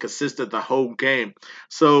play consistent the whole game.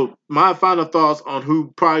 So my final thoughts on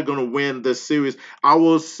who probably going to win this series, I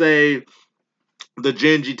will say the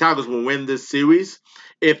Gen.G Tigers will win this series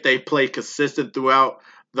if they play consistent throughout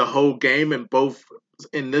the whole game in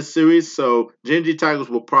this series. So Gen.G Tigers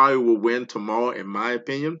will win tomorrow, in my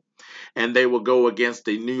opinion, and they will go against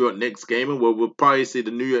the New York Knicks Gaming, where we'll probably see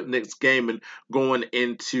the New York Knicks Gaming going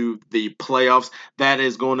into the playoffs. That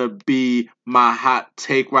is going to be my hot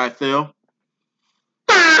take right there.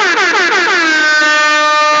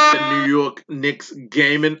 The New York Knicks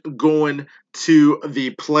Gaming going to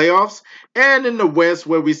the playoffs. And in the West,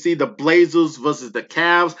 where we see the Blazers versus the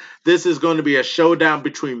Cavs, this is going to be a showdown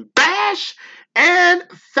between Bash and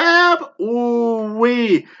Fab.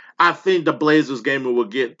 Ooh-wee. I think the Blazers Gaming will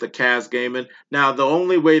get the Cavs Gaming. Now, the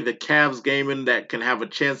only way the Cavs Gaming that can have a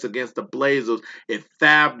chance against the Blazers is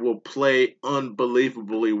Fab will play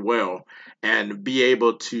unbelievably well and be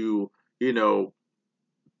able to,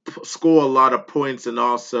 score a lot of points and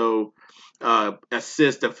also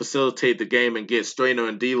assist and facilitate the game and get Strainer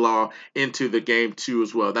and D-Law into the game too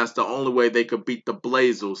as well. That's the only way they could beat the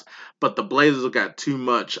Blazers. But the Blazers got too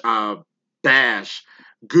much Bash,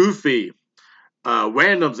 Goofy,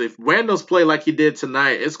 Randoms. If Randoms play like he did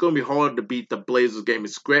tonight, it's going to be hard to beat the Blazers game.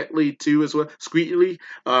 And Scratley too as well. Screetley.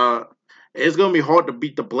 It's going to be hard to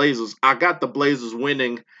beat the Blazers. I got the Blazers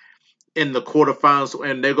winning in the quarterfinals,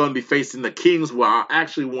 and they're going to be facing the Kings, where I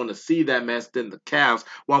actually want to see that match than the Cavs.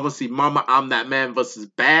 Well, I'm going to see Mama I'm That Man versus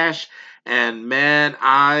Bash, and man,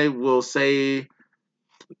 I will say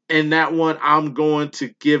in that one, I'm going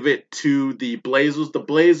to give it to the Blazers. The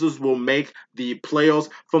Blazers will make the playoffs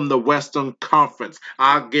from the Western Conference.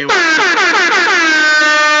 I'll give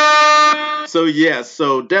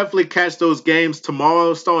So definitely catch those games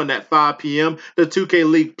tomorrow starting at 5 p.m. The 2K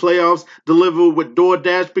League playoffs delivered with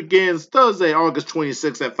DoorDash begins Thursday, August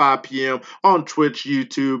 26th at 5 p.m. on Twitch,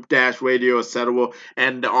 YouTube, Dash Radio, etc.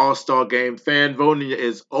 And the All-Star Game fan voting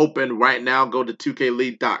is open right now. Go to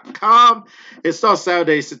 2KLeague.com. It starts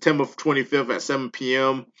Saturday, September 25th at 7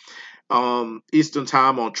 p.m. Eastern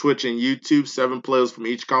Time on Twitch and YouTube. 7 players from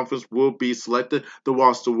each conference will be selected. The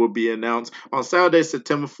roster will be announced on Saturday,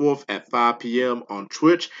 September 4th at 5 p.m. on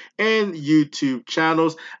Twitch and YouTube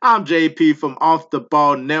channels. I'm JP from Off the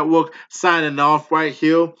Ball Network, signing off right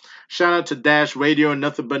here. Shout out to Dash Radio and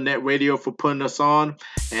Nothing But Net Radio for putting us on.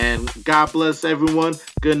 And God bless everyone.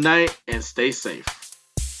 Good night and stay safe.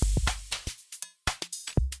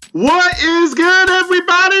 What is good,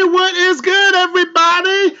 everybody? What is good,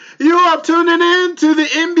 everybody? You are tuning in to the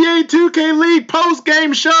NBA 2K League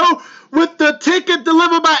post-game show with the ticket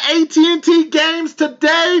delivered by AT&T Games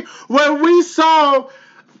today, where we saw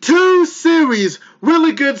 2 series,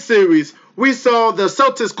 really good series. We saw the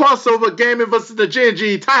Celtics crossover gaming versus the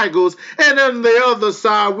Gen.G Tigers, and on the other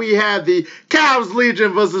side, we had the Cavs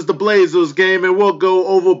Legion versus the Blazers game, and we'll go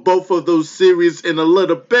over both of those series in a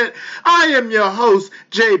little bit. I am your host,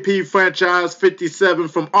 JP Franchise 57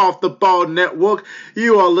 from Off the Ball Network.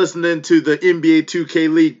 You are listening to the NBA 2K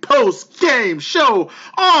League post-game show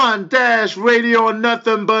on Dash Radio and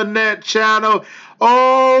Nothing But Net channel.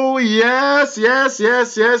 Oh, yes, yes,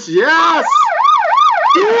 yes, yes, yes!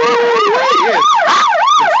 All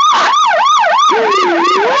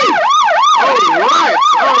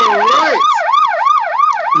right.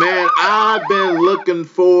 Man, I've been looking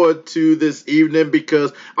forward to this evening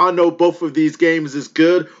because I know both of these games is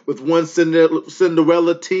good, with one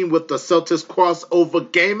Cinderella team with the Celtics crossover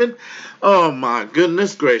gaming. Oh my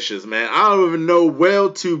goodness gracious, man. I don't even know where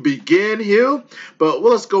to begin here, but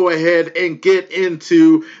let's go ahead and get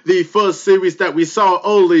into the first series that we saw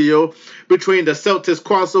earlier between the Celtics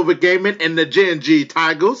crossover gaming and the Gen.G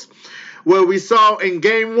Tigers, where we saw in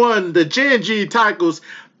game 1 the Gen.G Tigers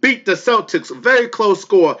beat the Celtics, very close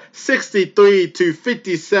score,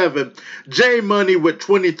 63-57. J Money with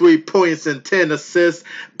 23 points and 10 assists.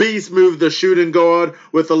 Beast Move, the shooting guard,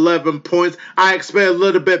 with 11 points. I expect a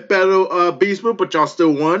little bit better Beast Move, but y'all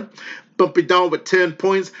still won. Bumpy Dawn with 10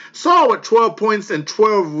 points. Saw with 12 points and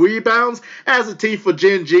 12 rebounds. As a team for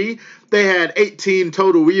Gen.G, they had 18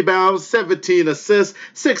 total rebounds, 17 assists,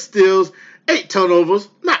 6 steals, 8 turnovers.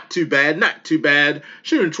 Not too bad.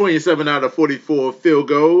 Shooting 27 out of 44 field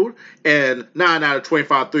goal and 9 out of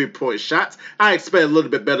 25 3-point shots. I expect a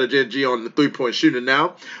little bit better Gen.G on the 3-point shooting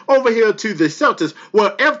now. Over here to the Celtics, where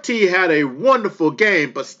FT had a wonderful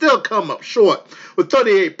game, but still come up short with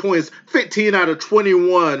 38 points, 15 out of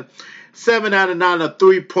 21 7 out of 9 of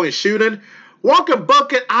 3-point shooting. Walker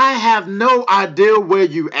Bucket, I have no idea where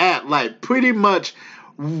you at. Like, pretty much,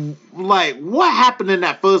 like, what happened in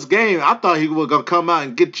that first game? I thought he was going to come out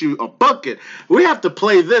and get you a bucket. We have to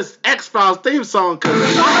play this X-Files theme song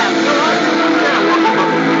because I have no idea.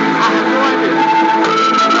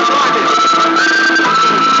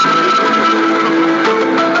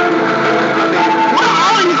 Where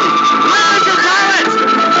are you? Where is your talent?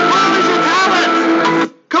 Where is your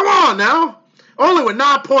talent? Come on now. Only with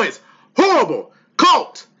 9 points. Horrible.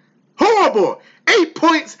 Colt. Horrible. 8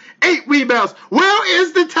 points, 8 rebounds. Where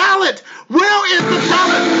is the talent? Where is the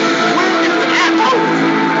talent? Where is the athlete?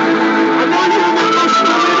 I know you have the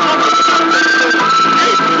emotional leader of the Celtics.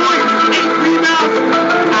 8 points, 8 rebounds.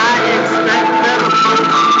 I expect better,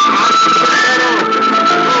 folks. I expect better.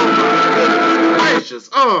 Oh, my goodness gracious.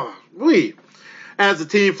 Oh, As a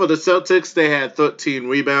team for the Celtics, they had 13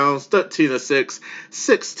 rebounds, 13 assists,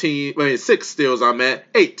 6 steals,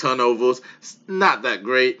 8 turnovers. Not that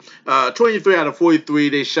great. 23 out of 43,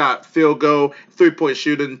 they shot field goal, 3-point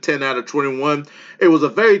shooting, 10 out of 21. It was a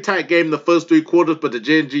very tight game the first 3 quarters, but the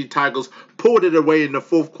G&G Tigers pulled it away in the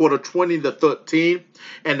fourth quarter, 20-13.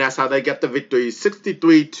 And that's how they got the victory,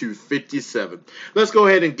 63-57. Let's go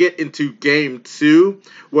ahead and get into Game 2,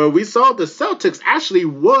 where we saw the Celtics actually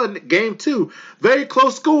won Game 2. Very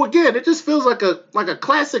close score again. It just feels like a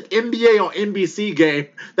classic NBA on NBC game,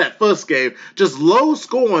 that first game. Just low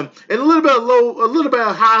scoring and a little bit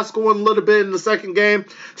of high scoring, a little bit in the second game.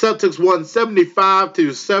 Celtics won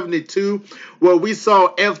 75-72, where we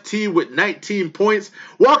saw FT with 19 points.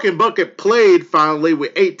 Walking Bucket played finally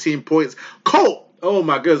with 18 points. Colt, oh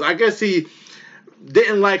my goodness, I guess he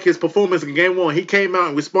didn't like his performance in Game 1. He came out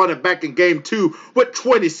and responded back in Game 2 with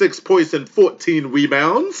 26 points and 14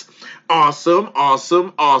 rebounds. Awesome.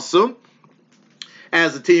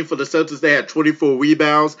 As a team for the Celtics, they had 24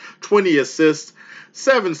 rebounds, 20 assists,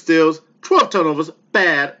 7 steals, 12 turnovers.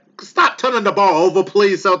 Bad. Stop turning the ball over,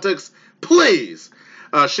 please, Celtics. Please.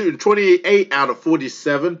 Shooting 28 out of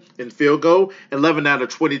 47 in field goal, 11 out of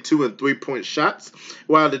 22 in 3-point shots.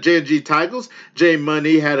 While the G&G Tigers, Jay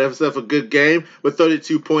Money had himself a good game with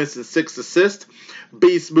 32 points and 6 assists.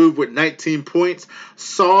 Beast moved with 19 points.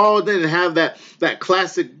 Saul didn't have that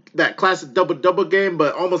classic double-double game,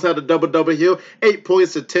 but almost had a double-double here. 8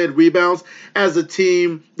 points and 10 rebounds. As a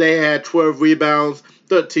team, they had 12 rebounds,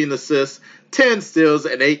 13 assists, 10 steals,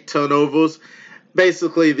 and 8 turnovers.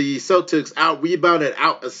 Basically, the Celtics out-rebounded,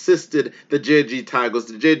 out-assisted the G&G Tigers.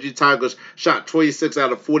 The G&G Tigers shot 26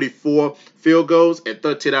 out of 44 field goals and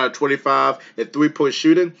 13 out of 25 in 3-point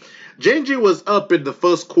shooting. G&G was up in the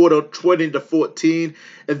first quarter, 20-14,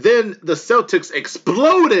 and then the Celtics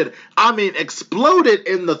exploded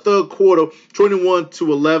in the third quarter,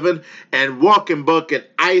 21-11, and Walking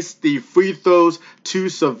Bucket iced the free throws to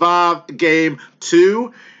survive Game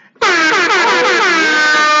 2.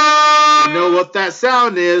 You know what that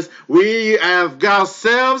sound is? We have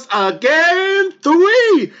ourselves a Game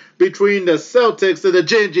 3 between the Celtics and the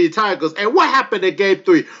G&G Tigers. And what happened in Game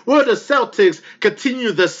 3? Will the Celtics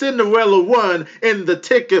continue the Cinderella run in the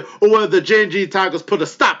ticket, or will the G&G Tigers put a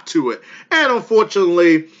stop to it? And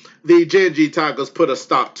unfortunately, the G&G Tigers put a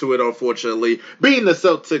stop to it, unfortunately, beating the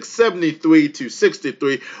Celtics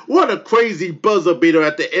 73-63. What a crazy buzzer beater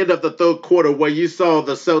at the end of the third quarter, where you saw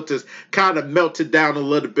the Celtics kind of melted down a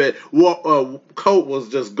little bit. Colt was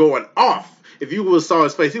just going off. If you saw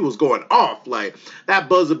his face, he was going off. Like, that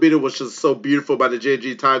buzzer beater was just so beautiful by the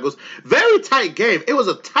G&G Tigers. Very tight game. It was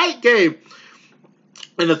a tight game.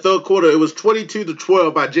 In the third quarter, it was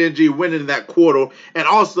 22-12 by G&G winning that quarter. And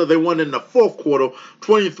also, they won in the fourth quarter,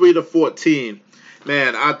 23-14.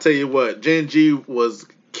 Man, I'll tell you what, G&G was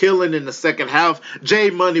killing in the second half.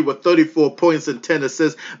 Jay Money with 34 points and 10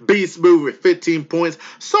 assists. Beast Move with 15 points.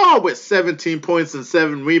 Saul with 17 points and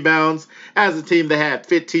 7 rebounds. As a team, they had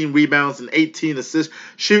 15 rebounds and 18 assists,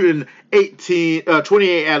 shooting 28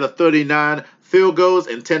 out of 39 field goals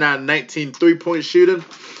and 10 out of 19 3-point shooting.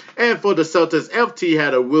 And for the Celtics, FT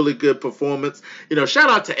had a really good performance. Shout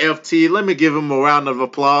out to FT. Let me give him a round of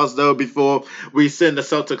applause, though, before we send the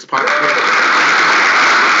Celtics podcast.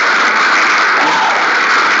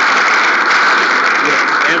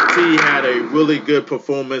 FT had a really good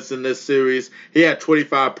performance in this series. He had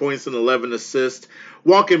 25 points and 11 assists.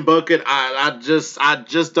 Walking Bucket, I just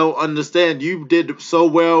don't understand. You did so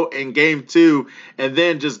well in Game 2, and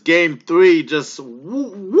then just Game 3, just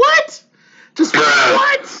what? Just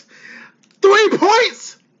what? 3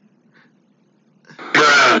 points?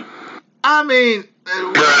 I mean,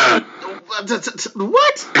 what?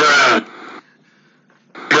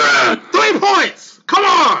 3 points? Come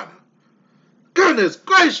on. Goodness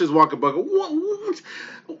gracious, Walker Buckle. What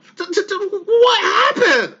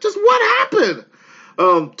happened? Just what happened?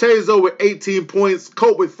 Tazo with 18 points,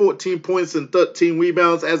 Colt with 14 points and 13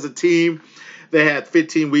 rebounds as a team. They had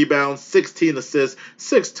 15 rebounds, 16 assists,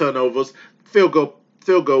 6 turnovers. Field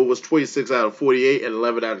goal was 26 out of 48 and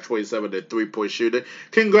 11 out of 27 at three-point shooting.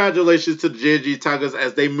 Congratulations to the JG Tigers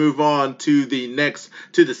as they move on to the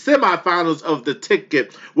semifinals of the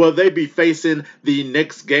ticket, where they be facing the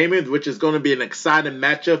Knicks Gaming, which is going to be an exciting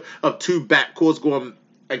matchup of two backcourts going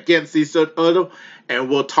against each other, and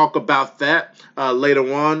we'll talk about that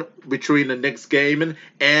later on between the Knicks Gaming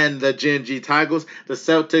and the JG Tigers. The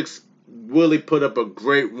Celtics really put up a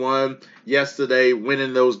great run yesterday,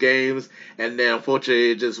 winning those games, and then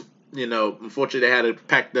unfortunately they had to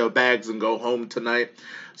pack their bags and go home tonight.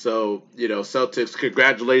 So, Celtics,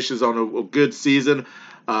 congratulations on a good season.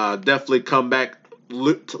 Definitely come back,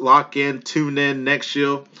 lock in, tune in next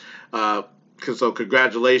year. So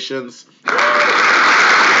congratulations.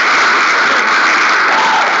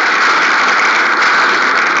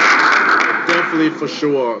 Definitely for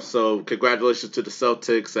sure. So congratulations to the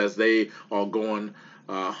Celtics as they are going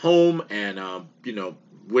home, and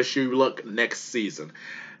wish you luck next season.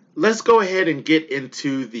 Let's go ahead and get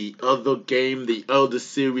into the other game, the other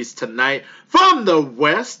series tonight. From the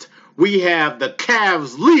West, we have the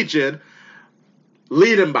Cavs Legion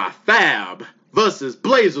leading by Fab versus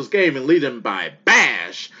Blazers Gaming leading by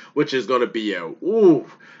Bash, which is going to be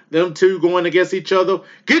them two going against each other.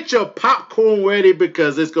 Get your popcorn ready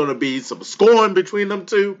because it's going to be some scoring between them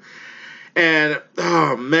two. And,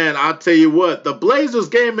 oh, man, I'll tell you what. The Blazers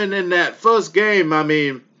Gaming in that first game,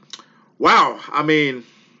 wow.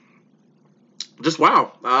 Just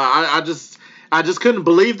wow. I just couldn't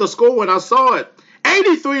believe the score when I saw it.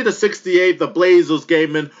 83-68, the Blazers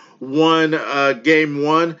Gaming won game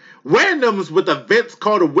one. Randoms with a Vince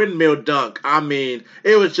Carter windmill dunk.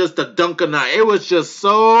 It was just a dunk of night. It was just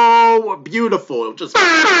so beautiful. It was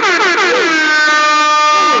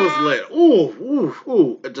lit.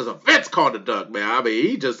 Ooh. Just a Vince Carter dunk, man.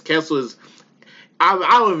 He just canceled his... I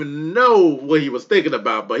don't even know what he was thinking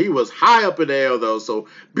about, but he was high up in the air, though. So,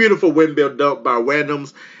 beautiful windmill dunk by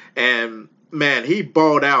Randoms. And, man, he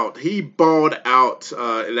balled out. He balled out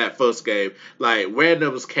in that first game. Like,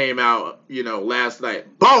 Randoms came out, last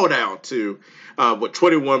night. Balled out, too, with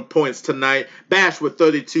 21 points tonight. Bash with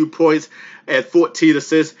 32 points and 14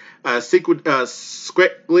 assists.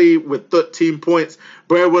 Squiggly with 13 points.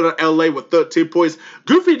 Brandwood LA with 13 points.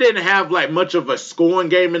 Goofy didn't have much of a scoring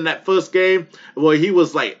game in that first game. Well, he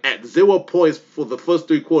was at 0 points for the first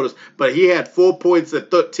 3 quarters, but he had 4 points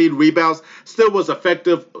and 13 rebounds. Still was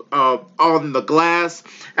effective on the glass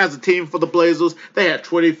as a team for the Blazers. They had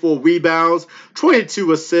 24 rebounds,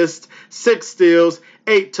 22 assists, 6 steals,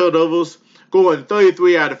 8 turnovers, going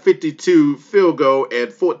 33 out of 52 field goal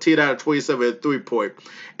and 14 out of 27 at 3-point.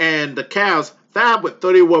 And the Cavs, Fab with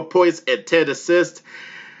 31 points and 10 assists.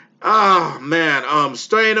 Oh, man.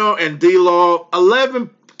 Strainer and D-Law, 11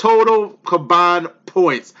 total combined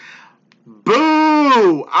points.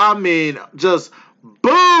 Boo! Just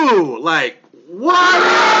boo! What?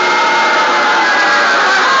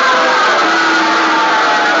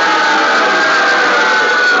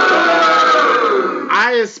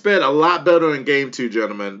 I expect a lot better in game 2,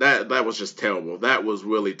 gentlemen. That was just terrible. That was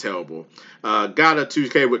really terrible. Got a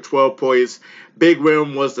 2K with 12 points. Big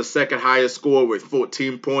Rim was the second highest score with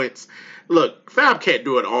 14 points. Look, Fab can't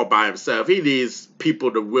do it all by himself. He needs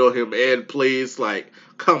people to will him in, please.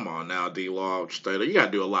 Come on now, D-Law. You got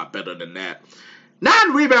to do a lot better than that.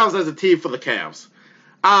 9 rebounds as a team for the Cavs.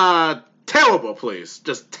 Terrible, please.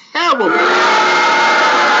 Just terrible.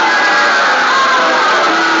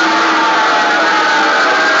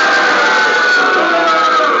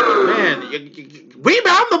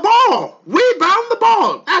 Rebound the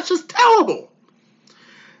ball. That's just terrible.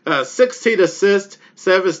 16 assists,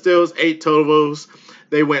 7 steals, 8 turnovers.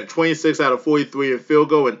 They went 26 out of 43 in field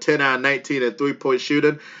goal and 10 out of 19 in 3-point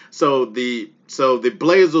shooting. So the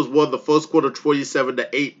Blazers won the first quarter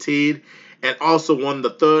 27-18 and also won the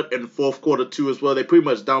third and fourth quarter too as well. They pretty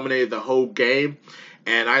much dominated the whole game.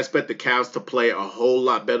 And I expect the Cavs to play a whole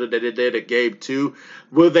lot better than they did at Game 2.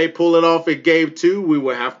 Will they pull it off in Game 2? We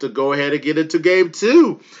will have to go ahead and get into Game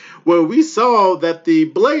 2, where we saw that the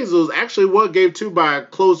Blazers actually won Game 2 by a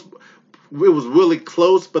close. It was really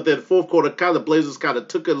close, but then fourth quarter, the Blazers kind of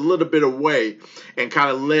took it a little bit away and kind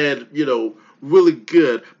of led, really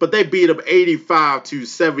good. But they beat them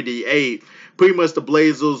 85-78. Pretty much the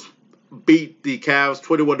Blazers beat the Cavs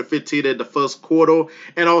 21-15 in the first quarter.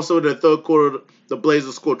 And also in the third quarter, the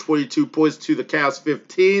Blazers scored 22 points to the Cavs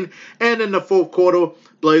 15. And in the fourth quarter,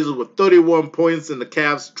 Blazers with 31 points and the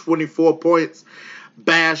Cavs 24 points.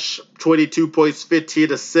 Bash, 22 points,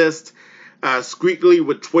 15 assists. Squeakley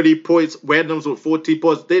with 20 points. Randoms with 14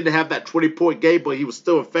 points. Didn't have that 20-point game, but he was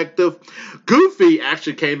still effective. Goofy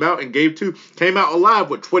actually came out in game 2. Came out alive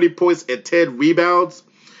with 20 points and 10 rebounds.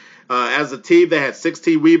 As a team, they had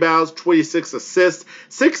 16 rebounds, 26 assists,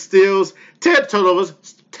 6 steals, 10 turnovers.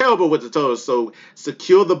 Terrible with the turnovers. So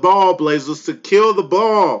secure the ball, Blazers. Secure the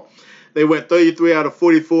ball. They went 33 out of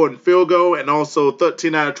 44 in field goal and also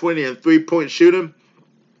 13 out of 20 in three-point shooting.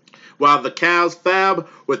 While the Cavs, Fab,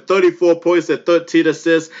 with 34 points and 13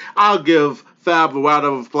 assists. I'll give Fab a round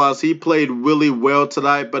of applause. He played really well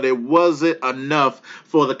tonight, but it wasn't enough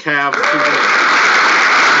for the Cavs to win.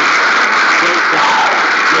 Great job.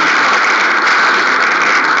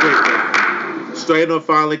 Strainer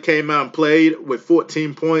finally came out and played with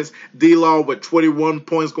 14 points. D-Law with 21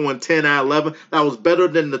 points, going 10 out of 11. That was better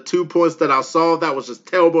than the 2 points that I saw. That was just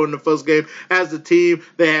terrible in the first game. As a team,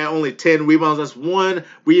 they had only 10 rebounds. That's 1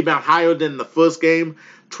 rebound higher than the first game.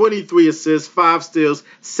 23 assists, 5 steals,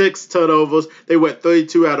 6 turnovers. They went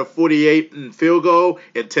 32 out of 48 in field goal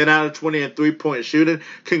and 10 out of 20 in three-point shooting.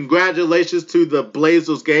 Congratulations to the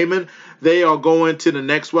Blazers gaming. They are going to the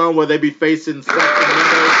next round where they be facing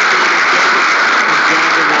Sacramento.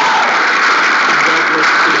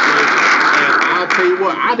 I'll tell you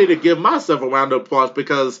what, I need to give myself a round of applause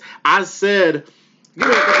because I said, thank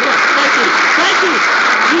you.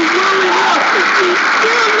 You really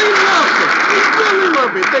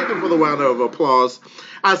loved me. Thank you for the round of applause.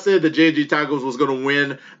 I said the JG Tigers was going to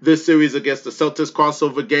win this series against the Celtics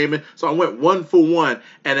crossover gaming, so I went 1-for-1.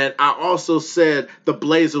 And then I also said the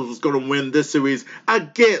Blazers was going to win this series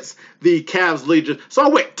against the Cavs Legion, so I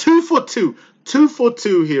went 2-for-2.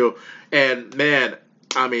 2-for-2 here. And man,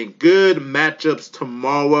 I mean, good matchups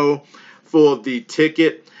tomorrow for the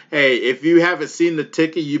ticket. Hey, if you haven't seen the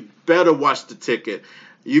ticket, you better watch the ticket.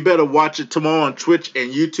 You better watch it tomorrow on Twitch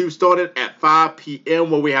and YouTube starting at 5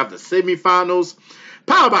 p.m. where we have the semifinals.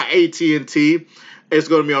 Powered by AT&T. It's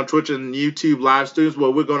going to be on Twitch and YouTube live streams where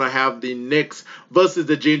we're going to have the Knicks versus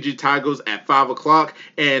the JG Tigers at 5 o'clock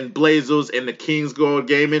and Blazers and the Kings Gold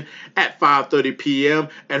Gaming at 5:30 p.m.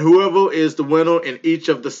 And whoever is the winner in each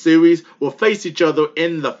of the series will face each other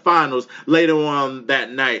in the finals later on that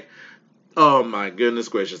night. Oh my goodness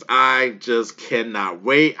gracious. I just cannot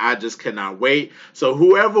wait. So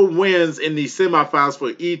whoever wins in the semifinals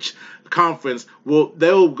for each conference,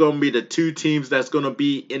 they're going to be the 2 teams that's going to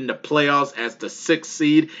be in the playoffs as the 6th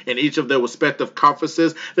seed in each of their respective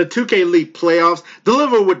conferences. The 2K League playoffs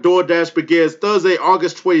delivered with DoorDash begins Thursday,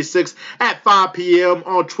 August 26th at 5 p.m.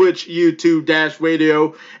 on Twitch, YouTube, Dash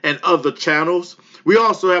Radio, and other channels. We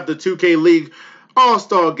also have the 2K League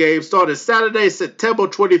All-Star Game started Saturday, September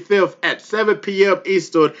 25th at 7 p.m.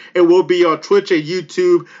 Eastern. It will be on Twitch and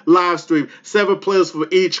YouTube live stream. 7 players for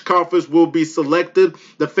each conference will be selected.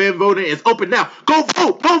 The fan voting is open now. Go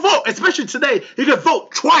vote, especially today. You can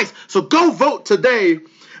vote twice, so go vote today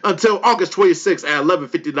until August 26th at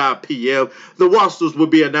 11:59 p.m. The rosters will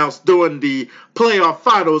be announced during the playoff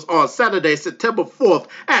finals on Saturday, September 4th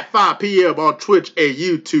at 5 p.m. on Twitch and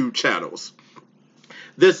YouTube channels.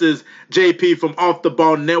 This is JP from Off the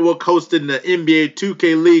Ball Network hosting the NBA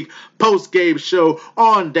 2K League post-game show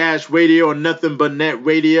on Dash Radio and Nothing But Net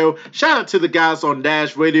Radio. Shout out to the guys on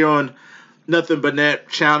Dash Radio and Nothing But Net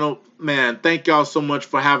channel. Man, thank y'all so much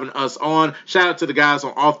for having us on. Shout out to the guys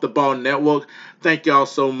on Off the Ball Network. Thank y'all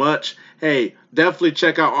so much. Hey, definitely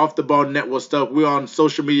check out Off the Ball Network stuff. We're on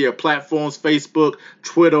social media platforms, Facebook,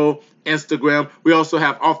 Twitter, Instagram. We also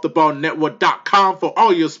have offtheballnetwork.com for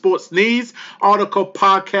all your sports needs, article,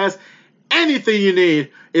 podcast, anything you need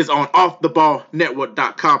is on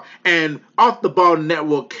offtheballnetwork.com. And Off the Ball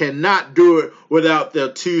Network cannot do it without their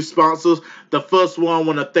 2 sponsors. The first one, I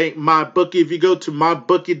want to thank MyBookie. If you go to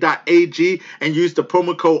mybookie.ag and use the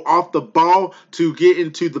promo code OffTheBall to get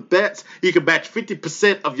into the bets, you can match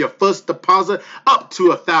 50% of your first deposit up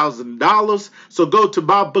to $1,000. So go to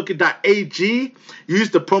mybookie.ag, use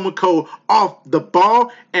the promo code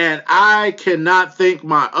OffTheBall, and I cannot thank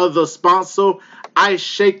my other sponsor, Ice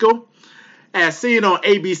Shaker. as seen on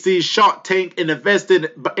ABC's Shark Tank and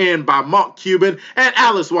invested in by Mark Cuban and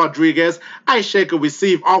Alice Rodriguez. Ice Shaker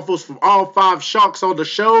received offers from all 5 sharks on the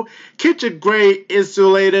show. Kitchen grade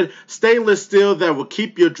insulated stainless steel that will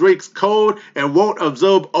keep your drinks cold and won't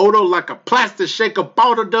absorb odor like a plastic shaker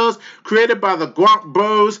bottle does. Created by the Gronk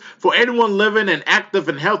Bros. For anyone living an active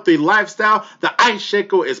and healthy lifestyle, the Ice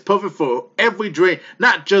Shaker is perfect for every drink,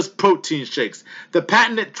 not just protein shakes. The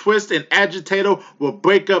patented twist and agitator will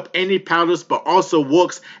break up any powders but also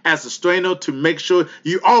works as a strainer to make sure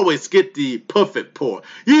you always get the perfect pour.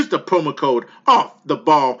 Use the promo code Off the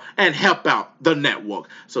Ball and help out the network.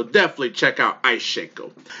 So definitely check out Ice Shaker.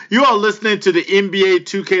 You are listening to the NBA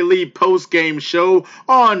 2K League post-game show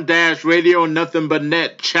on Dash Radio Nothing But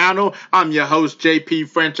Net channel. I'm your host JP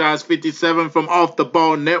Franchise 57 from Off the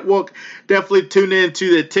Ball Network. Definitely tune in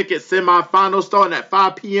to the ticket semifinals starting at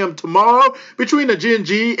 5 p.m. tomorrow between the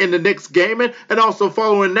G&G and the Knicks Gaming, and also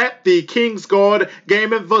following that, the Kings Guard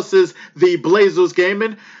Gaming versus the Blazers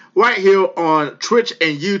Gaming, right here on Twitch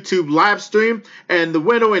and YouTube live stream. And the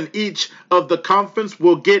winner in each of the conference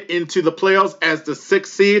will get into the playoffs as the 6th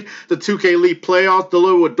seed. The 2K League playoffs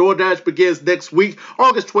delivered with DoorDash begins next week,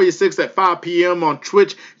 August 26th at 5 p.m. on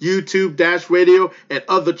Twitch, YouTube, Dash Radio, and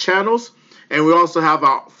other channels. And we also have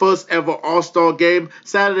our first ever All-Star game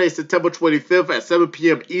Saturday, September 25th at 7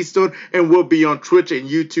 p.m. Eastern, and will be on Twitch and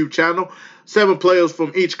YouTube channel. 7 players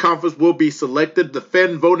from each conference will be selected. The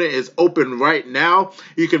fan voting is open right now.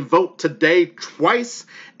 You can vote today twice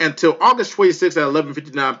until August 26th at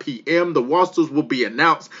 11:59 p.m. The rosters will be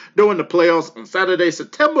announced during the playoffs on Saturday,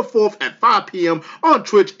 September 4th at 5 p.m. on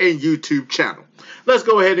Twitch and YouTube channel. Let's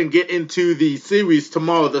go ahead and get into the series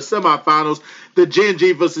tomorrow, the semifinals, the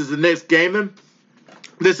G&G versus the Knicks Gaming.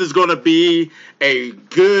 This is going to be a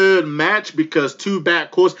good match because 2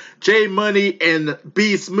 backcourts, J Money and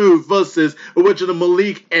B Smooth versus Original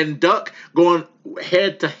Malik and Duck, going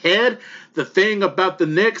head to head. The thing about the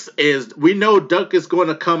Knicks is we know Duck is going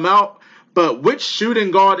to come out, but which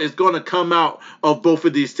shooting guard is going to come out of both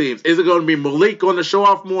of these teams? Is it going to be Malik going to show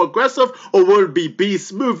off more aggressive, or will it be B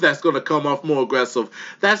Smooth that's going to come off more aggressive?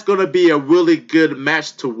 That's going to be a really good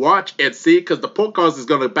match to watch and see because the Pokars is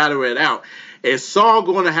going to battle it out. Is Saul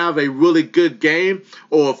going to have a really good game,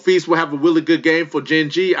 or Feast will have a really good game for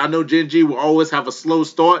G&G? I know G&G will always have a slow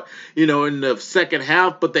start, in the second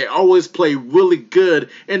half, but they always play really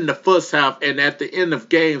good in the first half, and at the end of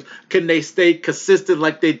games, can they stay consistent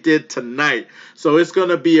like they did tonight? So it's going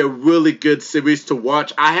to be a really good series to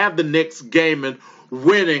watch. I have the Knicks Gaming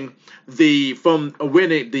winning the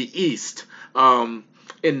East.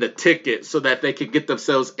 In the ticket so that they can get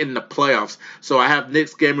themselves in the playoffs. So I have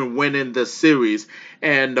Knicks Gaming winning the series.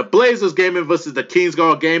 And the Blazers Gaming versus the Kings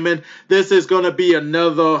Guard Gaming. This is going to be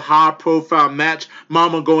another high-profile match.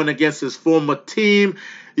 Mama going against his former team.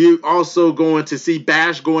 You also going to see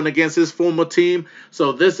Bash going against his former team.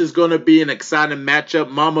 So this is going to be an exciting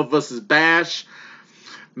matchup. Mama versus Bash.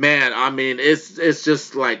 Man, I mean, it's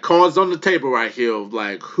just like cards on the table right here of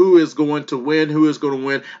like who is going to win, who is going to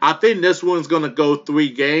win. I think this one's going to go 3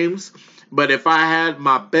 games. But if I had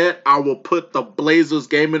my bet, I will put the Blazers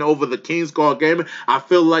Gaming over the Kings Guard Gaming. I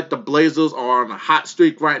feel like the Blazers are on a hot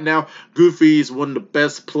streak right now. Goofy is one of the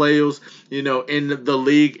best players, in the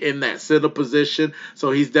league in that center position.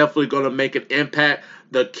 So he's definitely going to make an impact.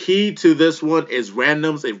 The key to this one is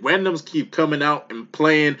randoms. If randoms keep coming out and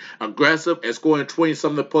playing aggressive and scoring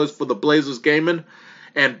 20-something points for the Blazers Gaming,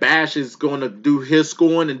 and Bash is going to do his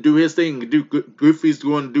scoring and do his thing, Goofy's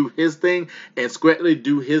going to do his thing, and Scratley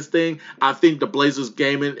do his thing, I think the Blazers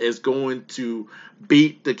Gaming is going to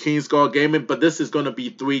beat the Kings Guard Gaming, but this is going to be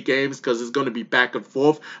 3 games because it's going to be back and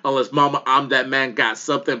forth unless Mama I'm That Man got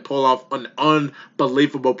something, pull off an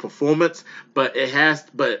unbelievable performance. But it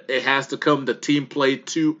has to come to team play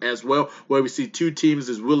too as well, where we see 2 teams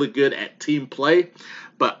is really good at team play.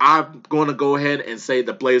 But I'm going to go ahead and say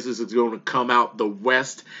the Blazers is going to come out the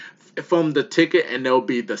West from the ticket, and they'll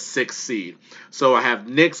be the 6th seed. So I have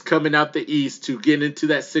Knicks coming out the East to get into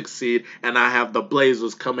that 6th seed, and I have the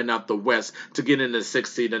Blazers coming out the West to get into the 6th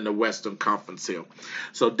seed in the Western Conference here.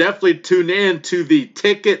 So definitely tune in to the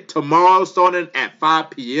ticket tomorrow starting at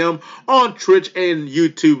 5 p.m. on Twitch and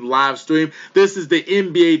YouTube live stream. This is the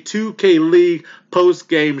NBA 2K League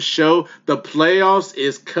post-game show. The playoffs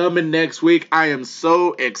is coming next week. I am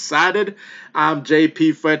so excited. I'm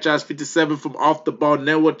JP Franchise 57 from Off the Ball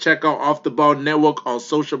Network. Check out Off the Ball Network on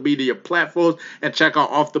social media platforms and check out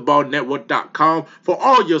offtheballnetwork.com for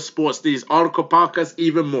all your sports needs, article, podcasts,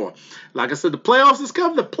 even more. Like I said, the playoffs is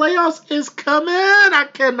coming. The playoffs is coming. I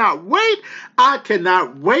cannot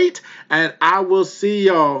wait. And I will see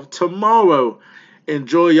y'all tomorrow.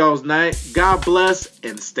 Enjoy y'all's night. God bless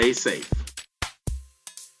and stay safe.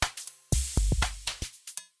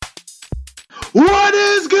 What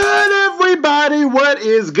is good, everybody? What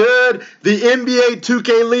is good? The NBA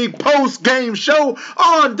 2K League post-game show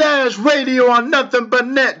on Dash Radio on Nothing But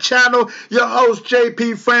Net channel. Your host,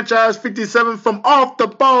 JP Franchise 57 from Off the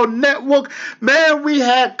Ball Network. Man, we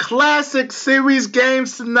had classic series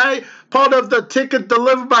games tonight. Part of the ticket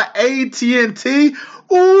delivered by AT&T.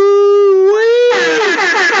 Ooh-wee!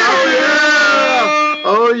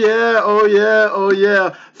 Oh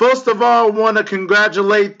yeah. First of all, I want to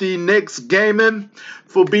congratulate the Knicks Gaming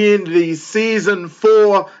for being the Season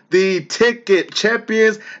 4 the ticket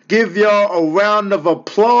champions. Give y'all a round of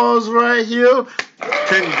applause right here.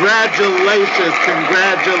 Congratulations.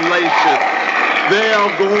 They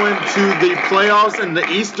are going to the playoffs in the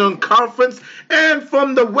Eastern Conference. And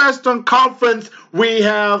from the Western Conference, we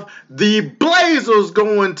have the Blazers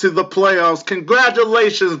going to the playoffs.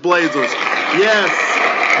 Congratulations, Blazers. Yes.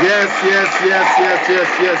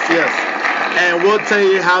 And we'll tell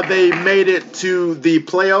you how they made it to the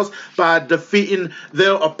playoffs by defeating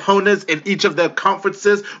their opponents in each of their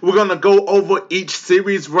conferences. We're going to go over each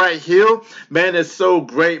series right here. Man, it's so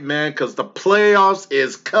great, man, because the playoffs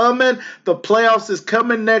is coming. The playoffs is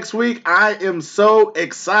coming next week. I am so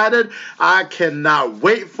excited. I cannot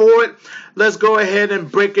wait for it. Let's go ahead and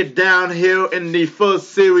break it down here in the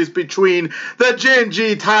first series between the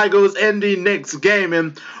Gen.G Tigers and the Knicks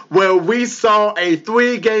Gaming, where we saw a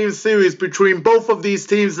 3-game series between both of these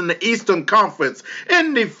teams in the Eastern Conference.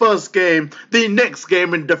 In the first game, the Knicks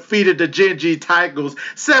Gaming defeated the Gen.G Tigers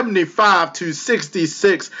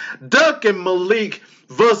 75-66. Duck and Malik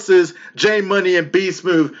versus J Money and B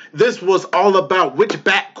Smooth. This was all about which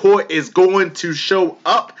backcourt is going to show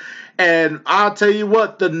up. And I'll tell you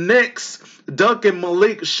what, the Knicks, Duck and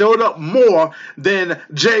Malik, showed up more than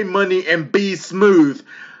J Money and B Smooth.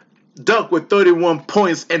 Duck with 31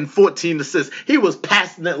 points and 14 assists. He was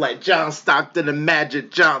passing it like John Stockton and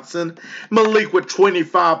Magic Johnson. Malik with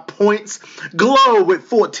 25 points. Glow with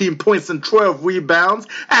 14 points and 12 rebounds.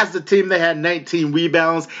 As a team, they had 19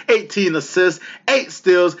 rebounds, 18 assists, 8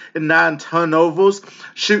 steals, and 9 turnovers.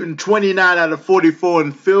 Shooting 29 out of 44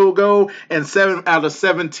 in field goal and 7 out of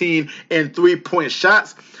 17 in 3-point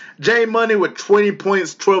shots. J Money with 20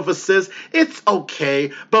 points, 12 assists. It's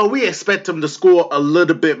okay, but we expect him to score a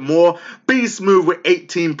little bit more. B Smooth with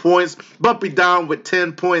 18 points. Bumpy Down with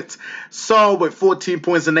 10 points. Saul with 14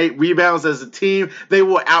 points and 8 rebounds. As a team, they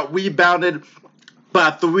were out-rebounded by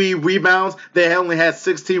 3 rebounds. They only had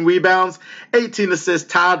 16 rebounds, 18 assists,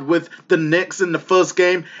 tied with the Knicks in the first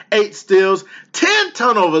game, 8 steals, 10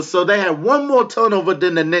 turnovers. So they had one more turnover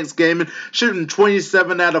than the Knicks game, shooting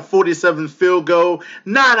 27 out of 47 field goal,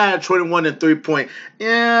 9 out of 21 in 3-point.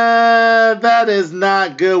 Yeah, that is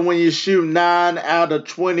not good when you shoot 9 out of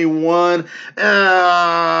 21. Oh,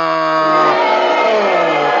 God.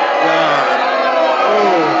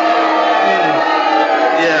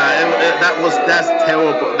 That's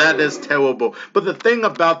terrible. That is terrible. But the thing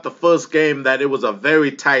about the first game, that it was a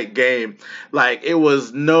very tight game. Like, it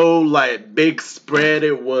was no big spread.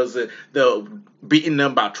 It wasn't beating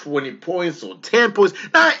them by 20 points or 10 points,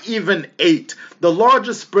 not even 8. The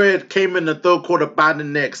largest spread came in the third quarter by the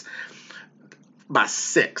Knicks by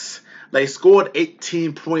 6. They scored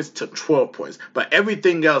 18 points to 12 points. But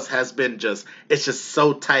everything else has been it's just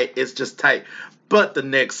so tight. It's just tight. But the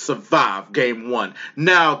Knicks survived Game 1.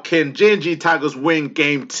 Now, can Gen.G Tigers win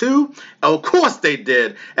Game 2? Of course they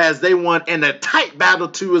did, as they won in a tight battle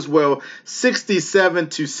too as well,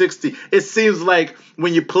 67-60. It seems like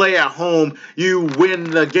when you play at home, you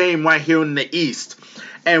win the game right here in the East.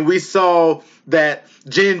 And we saw that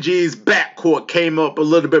Gen.G's backcourt came up a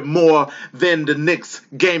little bit more than the Knicks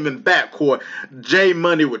Gaming backcourt. J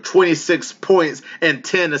Money with 26 points and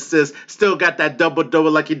 10 assists. Still got that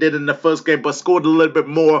double-double like he did in the first game, but scored a little bit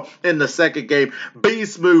more in the second game. B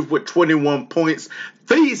Smooth with 21 points.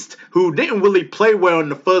 Feast, who didn't really play well in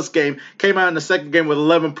the first game, came out in the second game with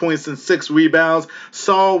 11 points and 6 rebounds.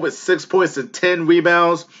 Saul with 6 points and 10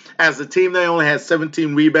 rebounds. As a team, they only had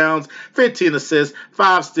 17 rebounds, 15 assists,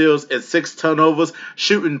 5 steals, and 6 turnovers,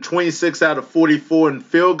 shooting 26 out of 44 in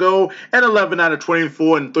field goal and 11 out of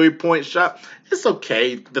 24 in 3-point shot. It's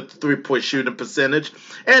okay, the 3-point shooting percentage.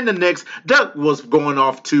 And the Knicks, Duck was going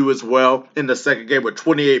off too as well in the second game with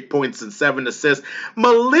 28 points and 7 assists.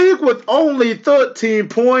 Malik with only 13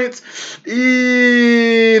 points.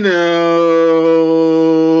 You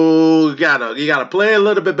gotta play a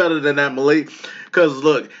little bit better than that, Malik. Because,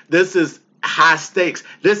 look, this is high stakes.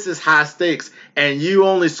 And you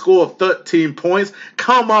only scored 13 points.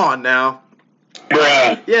 Come on now.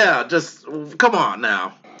 Bruh. Yeah, just come on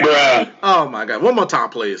now. Bruh. Oh, my God. One more time,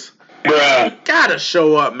 please. Gotta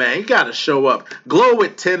show up, man. You gotta show up. Glow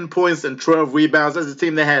with 10 points and 12 rebounds. That's a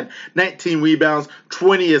team that had 19 rebounds,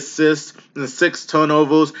 20 assists, and 6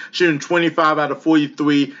 turnovers, shooting 25 out of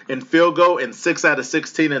 43 in field goal and 6 out of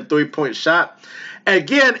 16 in three-point shot.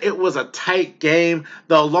 Again, it was a tight game.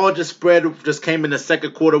 The largest spread just came in the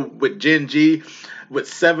second quarter with Gen G with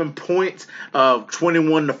 7 points of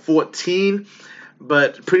 21-14.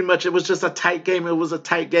 But pretty much it was just a tight game. It was a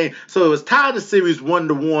tight game. So it was tied the series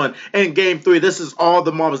 1-1. And game 3, this is all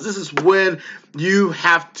the marbles. This is when you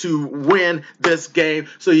have to win this game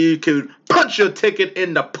so you could punch your ticket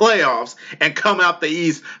in the playoffs and come out the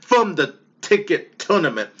East from the ticket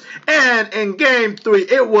tournament. And in game 3,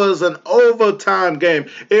 it was an overtime game.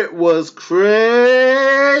 It was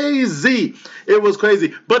crazy. It was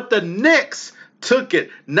crazy. But the Knicks took it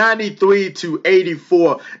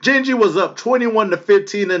 93-84. Gen G was up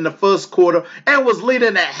 21-15 in the first quarter and was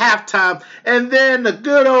leading at halftime. And then the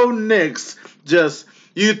good old Knicks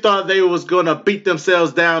you thought they was going to beat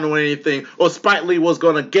themselves down or anything, or Spike Lee was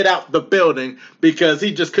going to get out the building because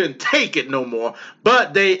he just couldn't take it no more.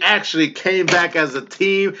 But they actually came back as a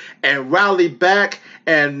team and rallied back,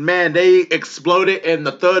 and man, they exploded in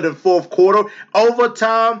the third and fourth quarter.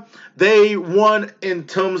 Overtime, they won in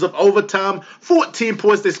terms of overtime. 14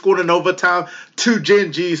 points they scored in overtime to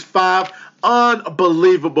Gen G's 5.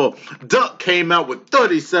 Unbelievable. Duck came out with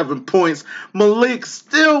 37 points. Malik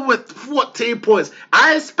still with 14 points.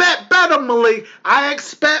 I expect better, Malik. I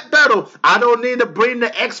expect better. I don't need to bring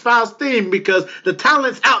the X-Files theme because the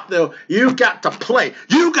talent's out there. You got to play.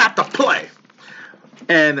 You got to play.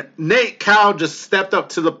 And Nate Kyle just stepped up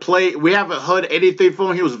to the plate. We haven't heard anything from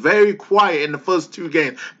him. He was very quiet in the first 2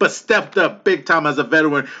 games, but stepped up big time as a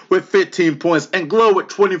veteran with 15 points. And Glow with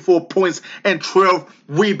 24 points and 12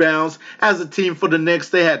 rebounds. As a team for the Knicks,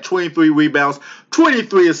 they had 23 rebounds,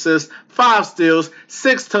 23 assists, 5 steals,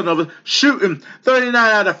 6 turnovers, shooting 39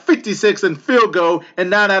 out of 56 in field goal, and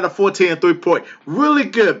 9 out of 14 in three-point. Really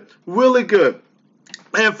good. Really good.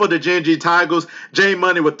 And for the Gen G Tigers, J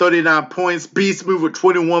Money with 39 points, Beast Move with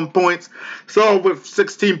 21 points, so with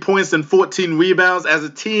 16 points and 14 rebounds. As a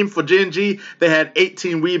team for Gen G, they had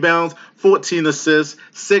 18 rebounds, 14 assists,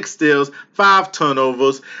 6 steals, 5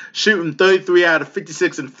 turnovers, shooting 33 out of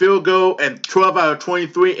 56 in field goal and 12 out of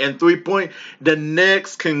 23 in three-point. The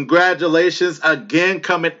Knicks, congratulations again,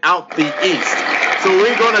 coming out the East. So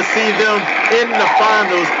we're going to see them in the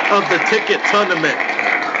finals of the ticket tournament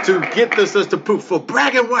to get this as the proof for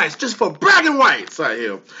bragging rights, just for bragging rights right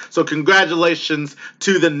here. So congratulations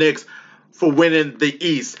to the Knicks for winning the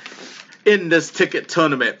East in this ticket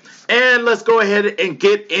tournament. And let's go ahead and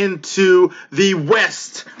get into the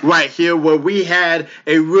West right here, where we had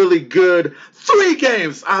a really good 3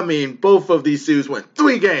 games. I mean, both of these series went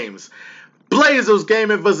 3 games. Blazers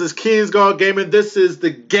Gaming versus Kingsguard Gaming. This is the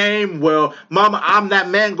game where Mama I'm That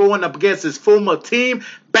Man going up against his former team.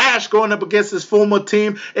 Bash going up against his former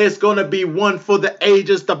team. It's going to be one for the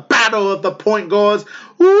ages. The battle of the point guards.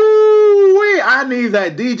 Ooh, I need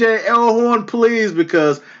that DJ Elhorn, please,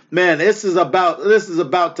 because, man, this is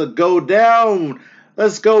about to go down.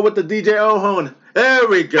 Let's go with the DJ Elhorn. There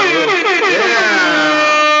we go.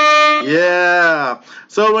 Yeah.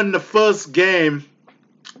 So in the first game,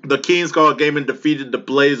 the Kingsguard Gaming defeated the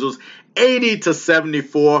Blazers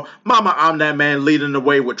 80-74. Mama I'm That Man leading the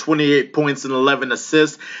way with 28 points and 11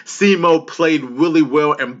 assists. Simo played really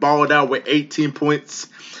well and balled out with 18 points.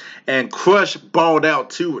 And Crush balled out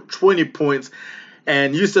too with 20 points.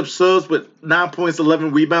 And Yusuf Serves with 9 points, 11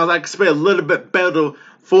 rebounds. I expect a little bit better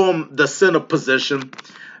from the center position.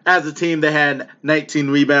 As a team, they had 19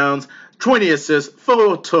 rebounds, 20 assists,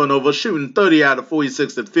 4 turnovers, shooting 30 out of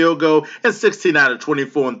 46 in field goal, and 16 out of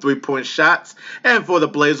 24 in three-point shots. And for the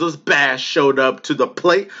Blazers, Bash showed up to the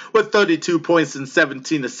plate with 32 points and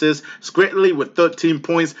 17 assists, Scrantley with 13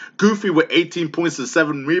 points, Goofy with 18 points and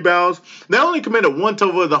 7 rebounds. They only committed 1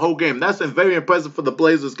 turnover the whole game. That's been very impressive for the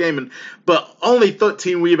Blazers gaming, but only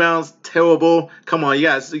 13 rebounds, terrible. Come on, you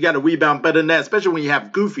got to rebound better than that, especially when you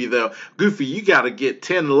have Goofy there. Goofy, you got to get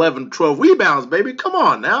 10, 11, 12 rebounds, baby. Come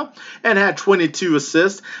on now. And had 22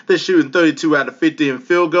 assists. They're shooting 32 out of 50 in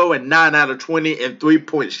field goal and 9 out of 20 in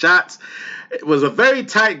three-point shots. It was a very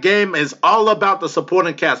tight game. It's all about the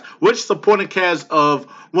supporting cast. Which supporting cast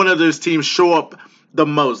of one of those teams show up the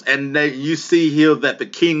most? And you see here that the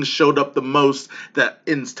Kings showed up the most that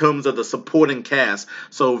in terms of the supporting cast.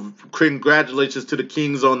 So congratulations to the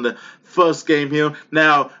Kings on the first game here.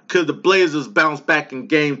 Now, could the Blazers bounce back in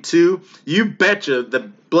game 2? You betcha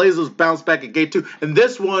the Blazers bounced back in game 2. And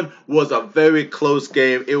this one was a very close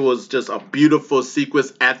game. It was just a beautiful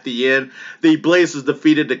sequence at the end. The Blazers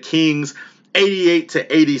defeated the Kings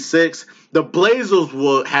 88-86. The Blazers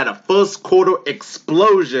had a first quarter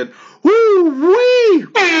explosion. Woo-wee!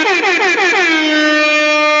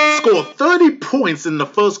 Scored 30 points in the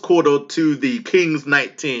first quarter to the Kings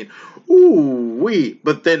 19. Ooh-wee.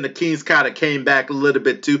 But then the Kings kind of came back a little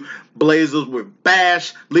bit too. Blazers with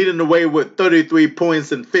Bash leading the way with 33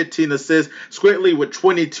 points and 15 assists. Scratley with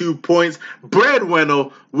 22 points. Breadwinner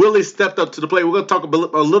really stepped up to the plate. We're going to talk a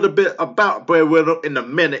little bit about Breadwinner in a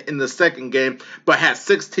minute in the second game, but had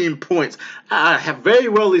 16 points. I have very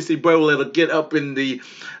rarely seen Breadwinner get up in the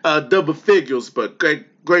double figures, but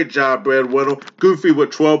great job, Breadwinner. Goofy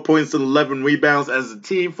with 12 points and 11 rebounds. As a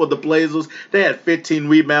team for the Blazers, they had 15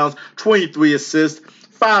 rebounds, 23 assists,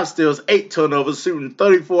 5 steals, 8 turnovers, shooting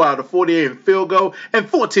 34 out of 48 in field goal, and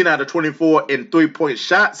 14 out of 24 in three-point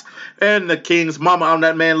shots. And the Kings, Mama on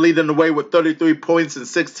that man, leading the way with 33 points and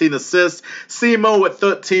 16 assists. Simo with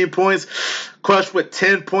 13 points. Crush with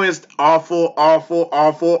 10 points. Awful.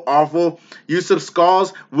 Yusuf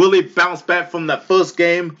Scars really bounced back from that first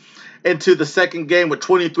game into the second game with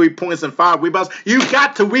 23 points and 5 rebounds. You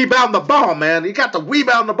got to rebound the ball, man. You got to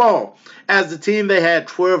rebound the ball. As a team, they had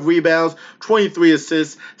 12 rebounds, 23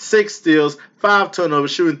 assists, 6 steals, 5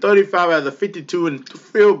 turnovers, shooting 35 out of the 52 in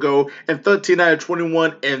field goal and 13 out of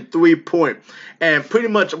 21 in three-point. And pretty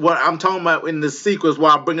much what I'm talking about in this sequence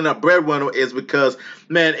while I'm bringing up Breadwinner is because,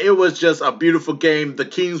 man, it was just a beautiful game. The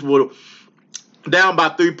Kings were down by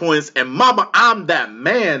 3 points, and Mama I'm That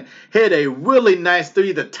Man hit a really nice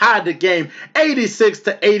three to tie the game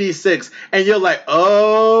 86-86. And you're like,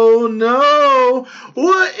 oh no,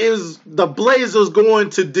 what is the Blazers going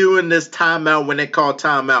to do in this timeout when they call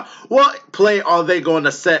timeout? What play are they going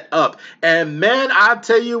to set up? And man, I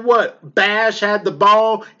tell you what, Bash had the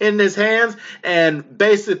ball in his hands and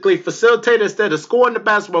basically facilitated instead of scoring the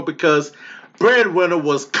basketball because Breadwinner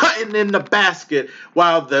was cutting in the basket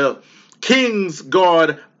while the Kings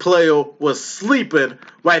guard player was sleeping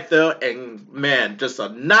right there, and man, just a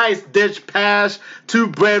nice ditch pass to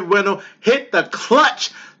Breadwinner, hit the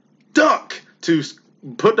clutch dunk to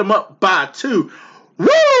put them up by 2. Woo!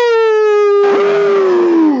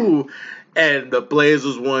 And the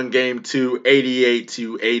Blazers won game 2,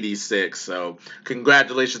 88-86. So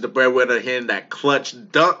congratulations to Breadwinner hitting that clutch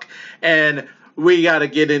dunk. And we got to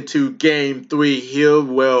get into game 3 here.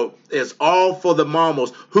 Well, it's all for the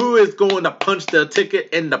Mamas. Who is going to punch their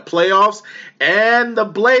ticket in the playoffs? And the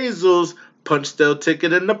Blazers punched their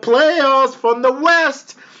ticket in the playoffs from the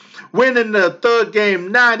West. Winning the third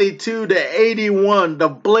game 92-81. The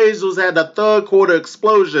Blazers had a third quarter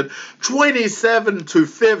explosion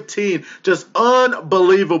 27-15. Just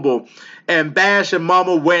unbelievable. And Bash and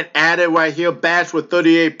Mama went at it right here. Bash with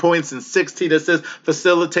 38 points and 16 assists,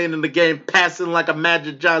 facilitating the game, passing like a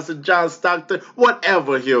Magic Johnson, John Stockton,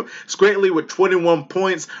 whatever here. Scratley with 21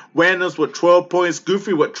 points, Randers with 12 points,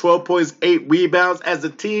 Goofy with 12 points, 8 rebounds. As a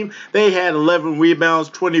team, they had 11 rebounds,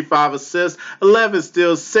 25 assists, 11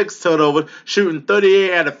 steals, 6 turnovers, shooting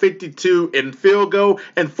 38 out of 52 in field goal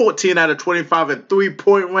and 14 out of 25 in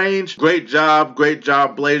three-point range. Great job,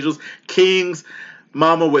 Blazers. Kings,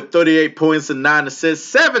 Mama with 38 points and 9 assists,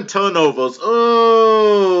 7 turnovers.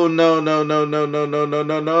 Oh, no. No. I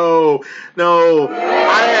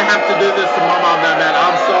didn't have to do this to Mama on that, man.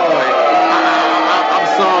 I'm sorry.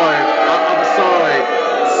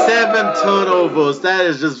 7 turnovers. That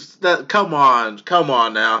is just, come on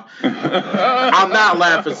now. I'm not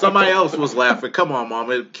laughing. Somebody else was laughing. Come on,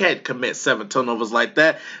 Mama. You can't commit 7 turnovers like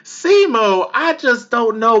that. Simo, I just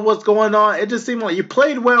don't know what's going on. It just seemed like you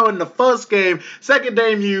played well in the first game. Second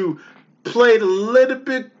game, you played a little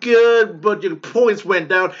bit good, but your points went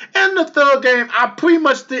down. And the third game, I pretty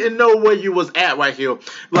much didn't know where you was at right here.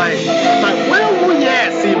 Like where were you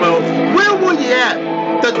at, Simo? Where were you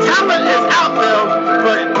at? The talent is out there,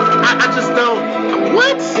 but I just don't.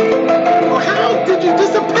 What? How did you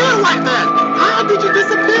disappear like that? How did you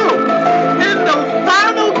disappear? In the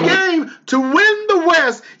final game to win the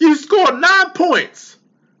West, you scored 9 points.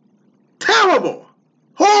 Terrible.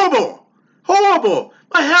 Horrible.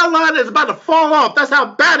 My hairline is about to fall off. That's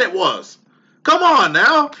how bad it was. Come on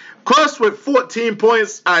now. Crush with 14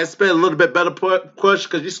 points. I expect a little bit better Crush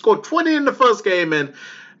because you scored 20 in the first game and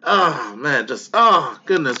oh, man,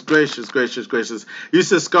 goodness gracious.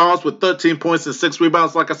 Yusuf Scars with 13 points and 6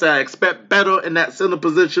 rebounds. Like I said, I expect better in that center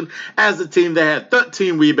position. As a team, they had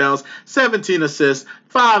 13 rebounds, 17 assists,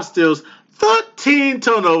 5 steals, 13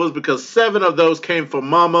 turnovers because 7 of those came from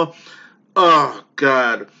Mama. Oh,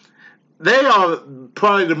 God. They are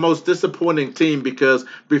probably the most disappointing team because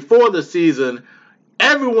before the season,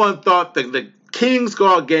 everyone thought that the Kings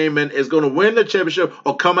guard Gaiman is going to win the championship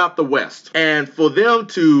or come out the West. And for them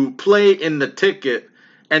to play in the ticket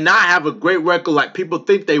and not have a great record like people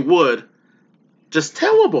think they would, just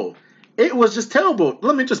terrible. It was just terrible.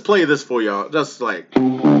 Let me just play this for y'all. Just like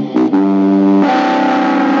you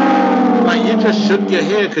just shook your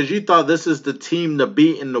head because you thought this is the team to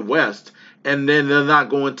beat in the West, and then they're not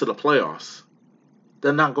going to the playoffs.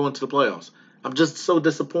 They're not going to the playoffs. I'm just so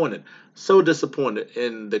disappointed. So disappointed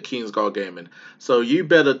in the Kings Guard Gaming. So you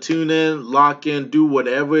better tune in, lock in, do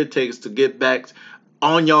whatever it takes to get back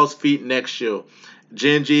on y'all's feet next year.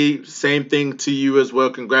 Genji, same thing to you as well.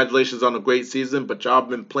 Congratulations on a great season, but y'all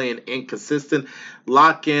been playing inconsistent.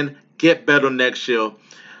 Lock in, get better next year.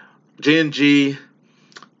 Genji,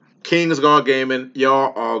 Kings Guard Gaming,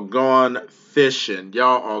 y'all are gone fishing.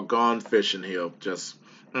 Y'all are gone fishing here. Just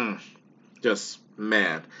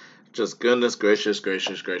man. Just goodness gracious.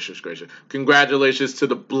 Congratulations to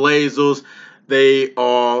the Blazers. They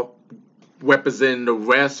are representing the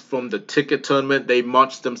West from the ticket tournament. They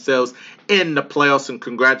marched themselves in the playoffs, and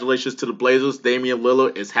congratulations to the Blazers. Damian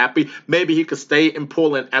Lillard is happy. Maybe he could stay in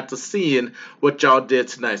Portland after seeing what y'all did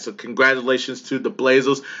tonight. So congratulations to the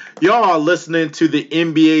Blazers. Y'all are listening to the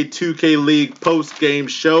NBA 2K League post-game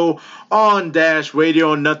show on Dash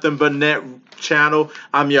Radio on Nothing But Net channel.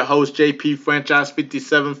 I'm your host, JP Franchise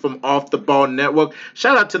 57 from Off the Ball Network.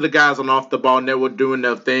 Shout out to the guys on Off the Ball Network doing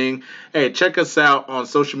their thing. Hey, check us out on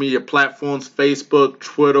social media platforms, Facebook,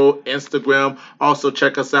 Twitter, Instagram. Also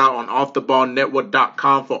check us out on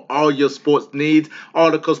offtheballnetwork.com for all your sports needs,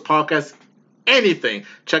 articles, podcasts, anything.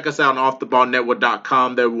 Check us out on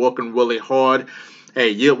offtheballnetwork.com. They're working really hard.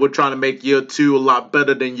 Hey, we're trying to make year 2 a lot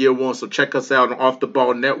better than year 1, so check us out on Off the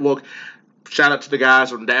Ball Network. Shout out to the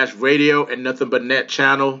guys on Dash Radio and Nothing But Net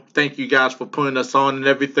channel. Thank you guys for putting us on and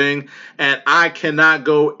everything. And I cannot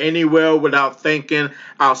go anywhere without thanking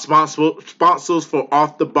our sponsors for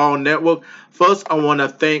Off the Ball Network. First, I want to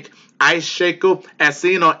thank Ice Shaker, as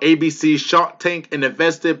seen on ABC Shark Tank and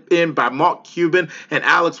invested in by Mark Cuban and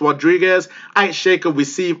Alex Rodriguez. Ice Shaker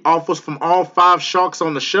received offers from all 5 sharks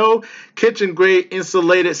on the show. Kitchen grade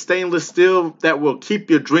insulated stainless steel that will keep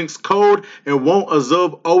your drinks cold and won't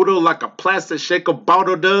absorb odor like a plastic shaker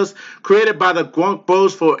bottle does. Created by the Grunk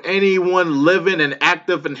Bros for anyone living an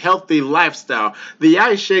active and healthy lifestyle. The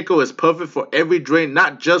Ice Shaker is perfect for every drink,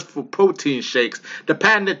 not just for protein shakes. The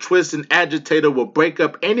patented twist and agitator will break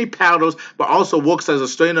up any powders, but also works as a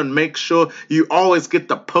strainer and makes sure you always get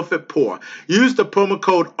the perfect pour. Use the promo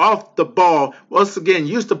code OFFTHEBALL. Once again,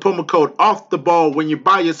 use the promo code OFFTHEBALL when you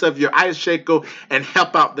buy yourself your Ice Shaker and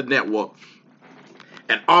help out the network.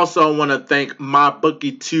 And also, I want to thank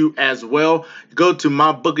MyBookie too as well. Go to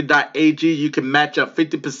mybookie.ag. You can match up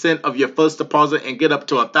 50% of your first deposit and get up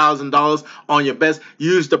to $1,000 on your bets.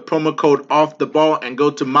 Use the promo code OFFTHEBALL and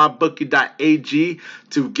go to mybookie.ag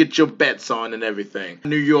to get your bets on and everything.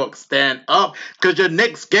 New York, stand up, because your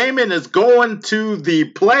Knicks gaming is going to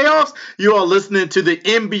the playoffs. You are listening to the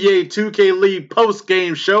NBA 2K League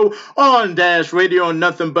post-game show on Dash Radio and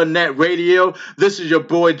Nothing But Net Radio. This is your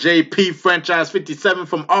boy JP Franchise 57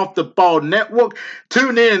 from Off the Ball Network.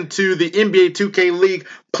 Tune in to the NBA 2K League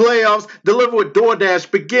playoffs. Deliver with DoorDash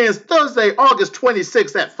begins Thursday, August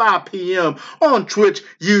 26th at 5 p.m. on Twitch,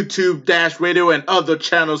 YouTube, Dash Radio, and other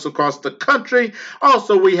channels across the country.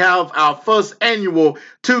 Also, we have our first annual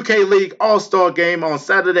 2K League All-Star Game on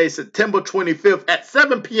Saturday, September 25th at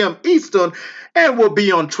 7 p.m. Eastern, and will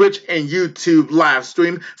be on Twitch and YouTube live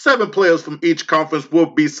stream. 7 players from each conference will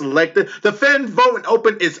be selected. The fan voting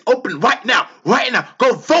open is open right now. Right now.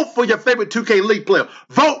 Go vote for your favorite 2K League player.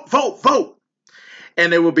 Vote, vote, vote.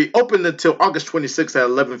 And it will be open until August 26th at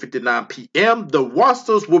 11:59 p.m. The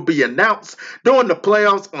rosters will be announced during the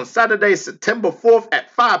playoffs on Saturday, September 4th at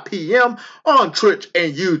 5 p.m. on Twitch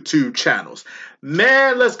and YouTube channels.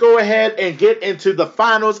 Man, let's go ahead and get into the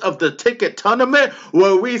finals of the ticket tournament,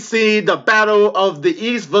 where we see the battle of the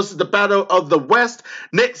East versus the battle of the West.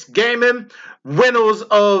 Knicks Gaming, winners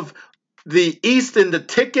of the East in the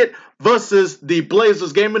ticket, versus the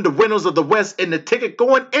Blazers Gaming, the winners of the West in the ticket,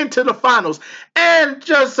 going into the finals. And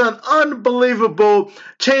just an unbelievable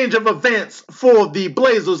change of events for the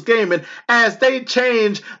Blazers Gaming as they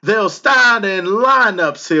change their starting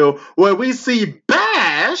lineups here, where we see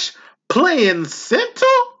Bash playing center?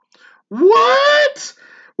 What?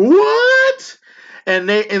 And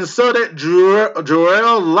they inserted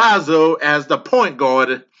Joel Lazo as the point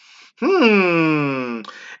guard.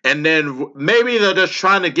 And then maybe they're just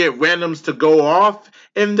trying to get randoms to go off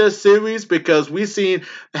in this series, because we've seen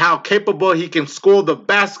how capable he can score the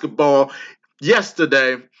basketball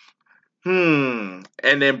yesterday. And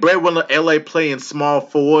then Brad Willer, LA playing small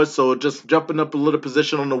forward, so just jumping up a little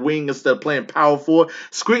position on the wing instead of playing power forward.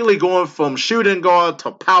 Screetley going from shooting guard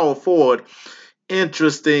to power forward.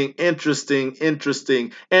 Interesting. And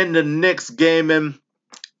the Knicks Gaming,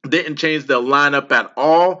 Didn't change their lineup at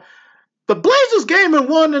all. The Blazers came and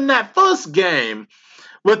won in that first game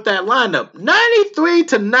with that lineup,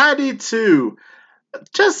 93-92.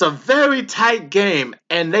 Just a very tight game,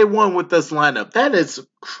 and they won with this lineup. That is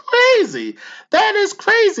crazy. That is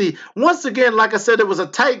crazy. Once again, like I said, it was a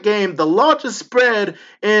tight game. The largest spread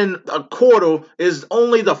in a quarter is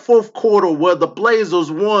only the fourth quarter, where the Blazers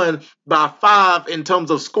won by 5 in terms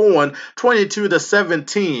of scoring,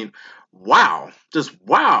 22-17. Wow. Just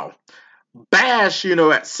wow. Bash,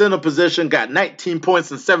 at center position, got 19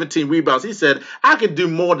 points and 17 rebounds. He said, I could do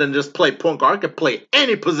more than just play point guard. I could play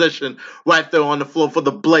any position right there on the floor for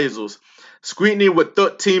the Blazers. Screeney with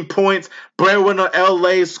 13 points. Breadwinner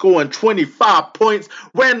LA scoring 25 points.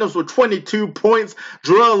 Randoms with 22 points.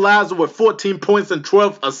 Joel Lazo with 14 points and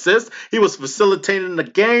 12 assists. He was facilitating the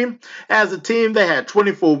game. As a team, they had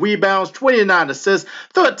 24 rebounds, 29 assists,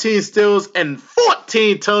 13 steals, and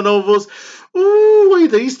 14 turnovers. Ooh,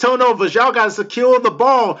 these turnovers, y'all got to secure the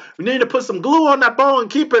ball. We need to put some glue on that ball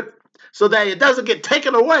and keep it so that it doesn't get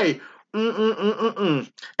taken away.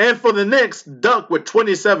 And for the Knicks, Duck with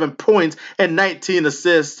 27 points and 19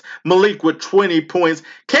 assists. Malik with 20 points.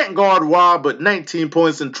 Can't guard Rob with 19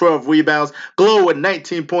 points and 12 rebounds. Glow with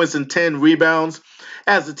 19 points and 10 rebounds.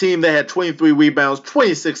 As a team, they had 23 rebounds,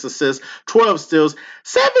 26 assists, 12 steals,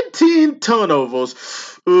 17 turnovers.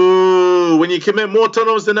 Ooh, when you commit more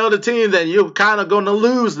turnovers than the other team, then you're kind of going to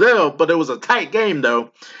lose there. But it was a tight game, though.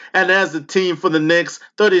 And as the team for the Knicks,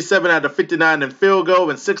 37 out of 59 in field goal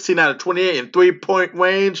and 16 out of 28 in three-point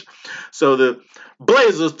range. So the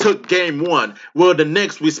Blazers took game 1. Well, the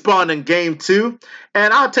Knicks respond in game 2.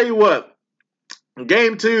 And I'll tell you what.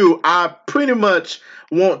 Game 2, I pretty much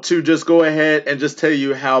want to just go ahead and just tell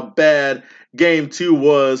you how bad game 2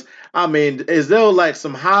 was. I mean, is there like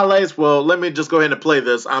some highlights? Well, let me just go ahead and play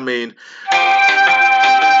this. I mean,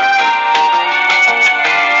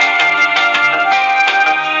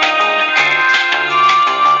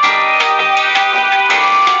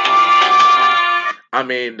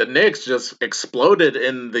 the Knicks just exploded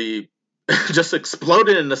in the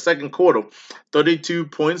second quarter. 32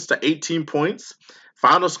 points to 18 points.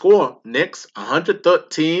 Final score, Knicks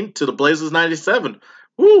 113 to the Blazers 97.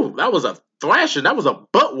 Woo, that was a thrashing. That was a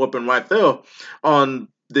butt whooping right there on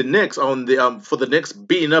the Knicks, for the Knicks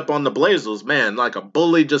beating up on the Blazers. Man, like a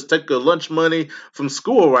bully just took your lunch money from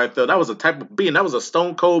school right there. That was a type of beating. That was a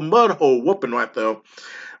stone cold mud hole whooping right there.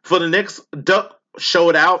 For the Knicks, Duck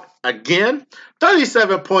showed out again.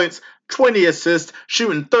 37 points, 20 assists,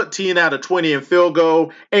 shooting 13 out of 20 in field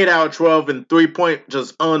goal, 8 out of 12 in three-point,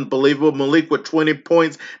 just unbelievable. Malik with 20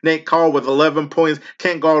 points, Nate Carr with 11 points,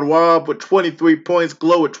 Kent Gard-Rob with 23 points,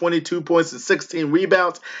 Glow with 22 points and 16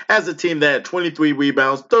 rebounds. As a team that had 23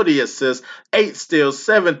 rebounds, 30 assists, 8 steals,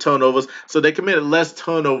 7 turnovers, so they committed less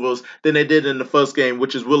turnovers than they did in the first game,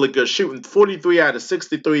 which is really good, shooting 43 out of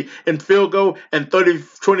 63 in field goal and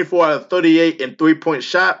 24 out of 38 in three-point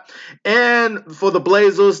shot. And for the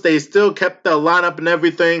Blazers, they still kept their lineup and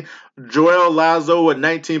everything. Joel Lazo with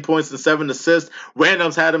 19 points and 7 assists.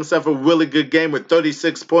 Randoms had himself a really good game with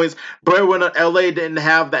 36 points. Breadwinner LA didn't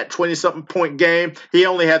have that 20-something point game. He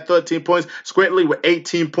only had 13 points. Scrantley with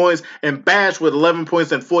 18 points. And Bash with 11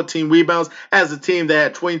 points and 14 rebounds. As a team, they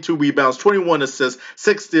had 22 rebounds, 21 assists,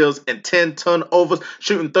 6 steals, and 10 turnovers.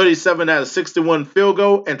 Shooting 37 out of 61 field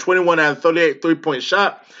goal and 21 out of 38 three-point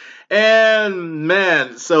shot. And,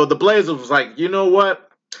 man, so the Blazers was like, you know what?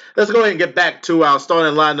 Let's go ahead and get back to our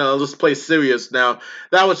starting lineup. Let's play serious now.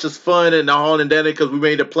 That was just fun and all and dandy because we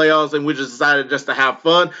made the playoffs and we just decided just to have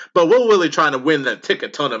fun. But we're really trying to win the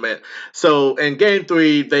ticket tournament. So in game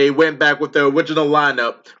 3, they went back with their original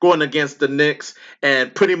lineup going against the Knicks.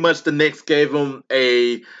 And pretty much the Knicks gave them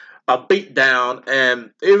a beatdown,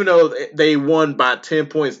 and even though they won by 10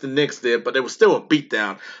 points, the Knicks did, but it was still a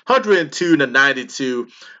beatdown. 102-92.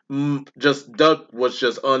 Just Duck was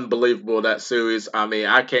just unbelievable that series. I mean,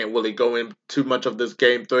 I can't really go into too much of this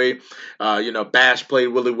game 3. Bash played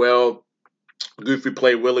really well. Goofy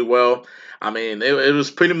played really well. I mean, it was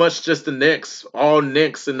pretty much just the Knicks, all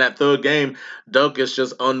Knicks in that third game. Duck is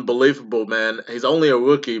just unbelievable, man. He's only a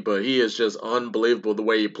rookie, but he is just unbelievable the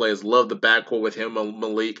way he plays. Love the backcourt with him and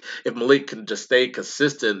Malik. If Malik can just stay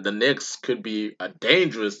consistent, the Knicks could be a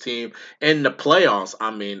dangerous team in the playoffs. I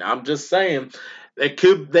mean, I'm just saying. They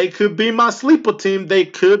could be my sleeper team. They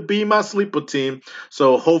could be my sleeper team.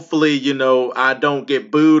 So hopefully, I don't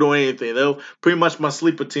get booed or anything. They're pretty much my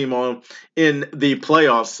sleeper team in the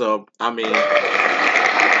playoffs. So, I mean,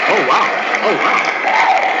 oh, wow.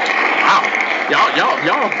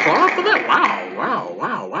 Y'all applaud for that? Wow.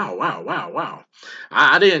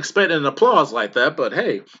 I didn't expect an applause like that, but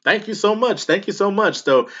hey, thank you so much. So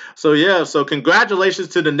congratulations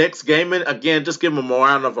to the Knicks Gaming. Again, just give them a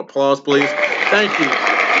round of applause, please. Thank you.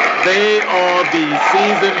 They are the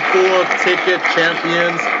season 4 ticket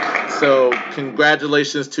champions. So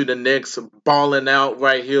congratulations to the Knicks balling out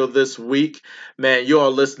right here this week. Man, you are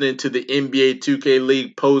listening to the NBA 2K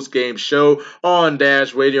League post-game show on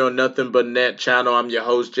Dash Radio Nothing But Net channel. I'm your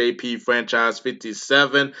host, JP Franchise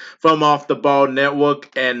 57 from Off the Ball Network,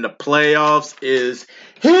 and the playoffs is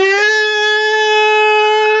here!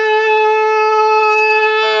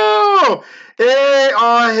 They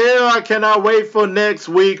are here. I cannot wait for next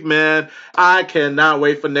week, man. I cannot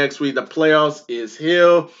wait for next week. The playoffs is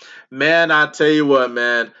here. Man, I tell you what,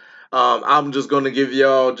 man. I'm just going to give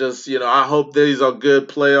y'all I hope these are good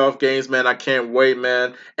playoff games, man. I can't wait,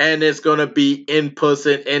 man. And it's going to be in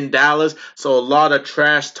person in Dallas. So a lot of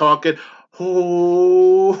trash talking.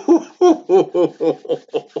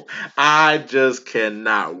 I just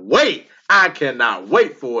cannot wait. I cannot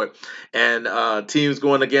wait for it. And teams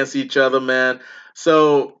going against each other, man.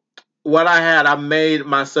 So what I made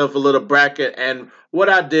myself a little bracket, and what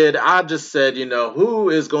I did, I just said, who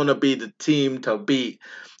is going to be the team to beat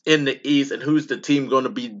in the East and who's the team going to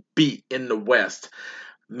be beat in the West.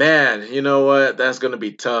 Man, you know what? That's going to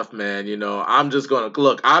be tough, man. I'm just going to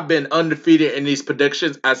look. I've been undefeated in these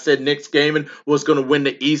predictions. I said Knicks Gaming was going to win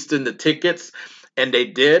the East in the tickets, and they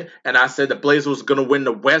did. And I said the Blazers was going to win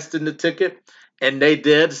the West in the ticket, and they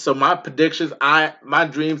did. So my predictions, my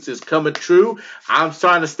dreams is coming true. I'm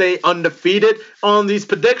trying to stay undefeated on these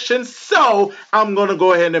predictions. So I'm going to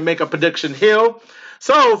go ahead and make a prediction here.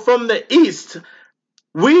 So from the East,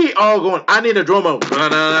 we are going, I need a drum roll.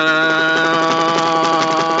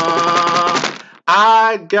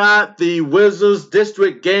 I got the Wizards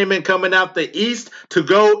District Gaming coming out the East to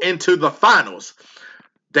go into the finals.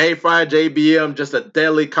 Dave Fry, JBM, just a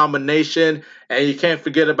deadly combination. And you can't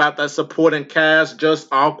forget about that supporting cast, Just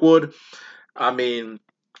Awkward. I mean,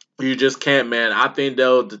 you just can't, man. I think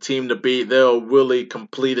they're the team to beat. They're a really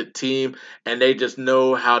completed team, and they just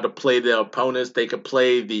know how to play their opponents. They can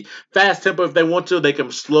play the fast tempo if they want to. They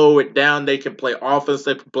can slow it down. They can play offense.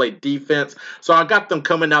 They can play defense. So I got them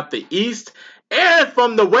coming out the East. And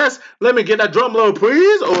from the West, let me get that drum roll,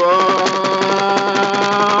 please.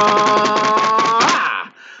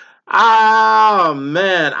 Oh,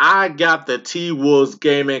 man, I got the T-Wolves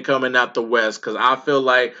Gaming coming out the West because I feel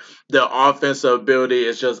like their offensive ability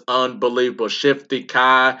is just unbelievable. Shifty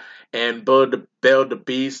Kai and Bell the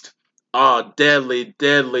Beast. Oh, deadly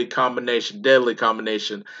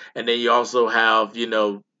combination. And then you also have,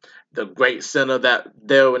 the great center that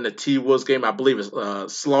there in the T-Wolves game. I believe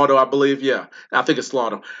it's Slaughter, I believe. Yeah, I think it's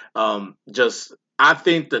Slaughter. I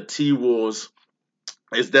think the T-Wolves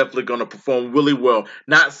is definitely going to perform really well.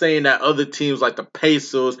 Not saying that other teams like the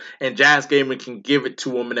Pacers and Jazz Gaming can give it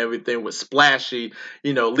to them and everything with Splashy,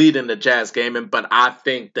 leading the Jazz Gaming, but I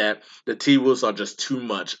think that the T-Wolves are just too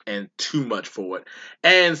much for it.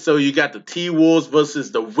 And so you got the T-Wolves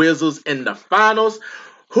versus the Wizards in the finals.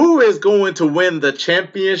 Who is going to win the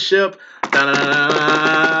championship?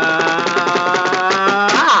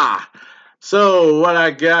 So what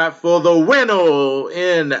I got for the winner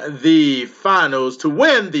in the finals to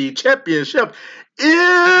win the championship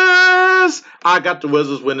is I got the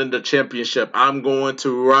Wizards winning the championship. I'm going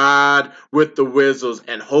to ride with the Wizards,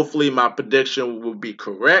 and hopefully my prediction will be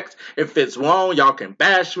correct. If it's wrong, y'all can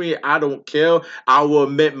bash me. I don't care. I will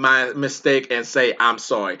admit my mistake and say I'm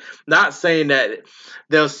sorry. Not saying that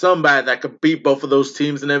there's somebody that could beat both of those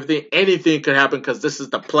teams and everything. Anything could happen because this is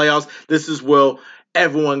the playoffs. This is where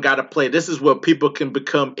everyone got to play. This is where people can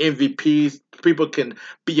become MVPs. People can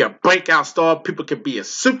be a breakout star. People can be a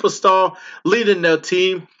superstar leading their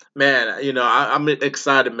team. Man, I'm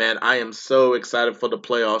excited, man. I am so excited for the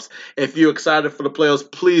playoffs. If you're excited for the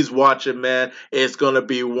playoffs, please watch it, man. It's going to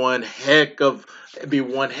be one heck of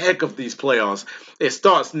these playoffs. It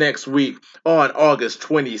starts next week on August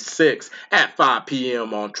 26th at 5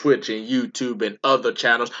 p.m. on Twitch and YouTube and other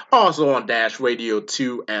channels. Also on Dash Radio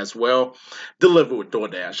 2 as well. Delivered with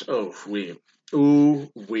DoorDash.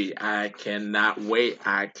 I cannot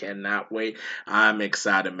wait. I'm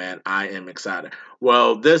excited, man. I am excited.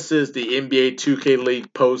 Well, this is the NBA 2K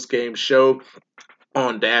League post-game show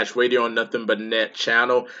on Dash Radio on Nothing But Net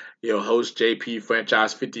channel. Your host, JP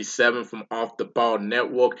Franchise 57 from Off the Ball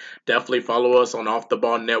Network. Definitely follow us on Off the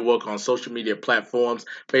Ball Network on social media platforms,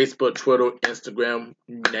 Facebook, Twitter, Instagram,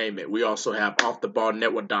 you name it. We also have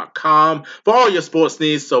offtheballnetwork.com for all your sports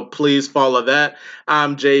needs, so please follow that.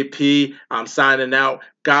 I'm JP. I'm signing out.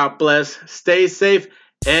 God bless. Stay safe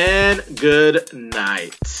and good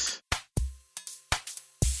night.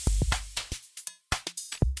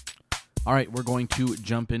 All right, we're going to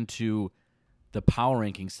jump into the power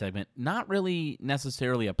rankings segment. Not really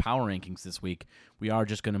necessarily a power rankings this week. We are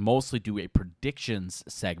just going to mostly do a predictions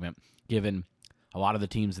segment, given a lot of the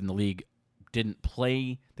teams in the league didn't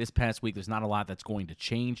play this past week. There's not a lot that's going to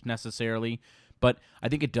change necessarily, but I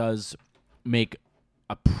think it does make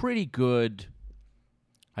a pretty good,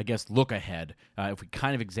 I guess, look ahead if we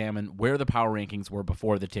kind of examine where the power rankings were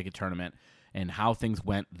before the ticket tournament and how things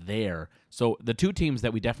went there. So the two teams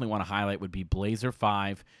that we definitely want to highlight would be Blazer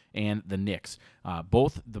 5 and the Knicks.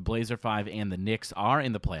 Both the Blazer 5 and the Knicks are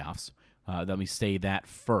in the playoffs. Let me say that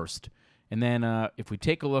first. And then if we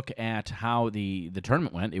take a look at how the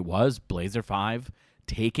tournament went, it was Blazer 5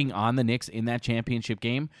 taking on the Knicks in that championship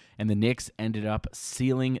game, and the Knicks ended up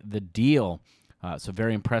sealing the deal. So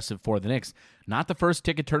very impressive for the Knicks. Not the first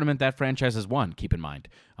ticket tournament that franchise has won, keep in mind.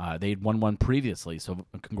 They'd won one previously, so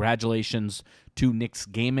congratulations to Knicks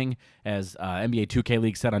Gaming. As NBA 2K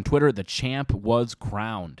League said on Twitter, the champ was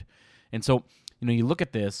crowned. And so, you look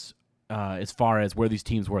at this as far as where these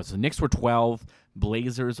teams were. So the Knicks were 12,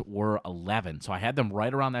 Blazers were 11. So I had them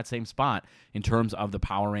right around that same spot in terms of the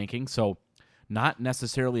power rankings. So not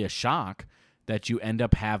necessarily a shock that you end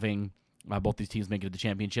up having both these teams make it to the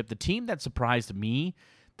championship. The team that surprised me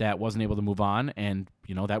that wasn't able to move on, and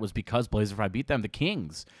that was because Blazer 5 beat them, the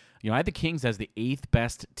Kings. I had the Kings as the 8th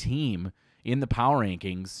best team in the power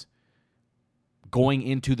rankings going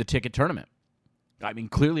into the ticket tournament. I mean,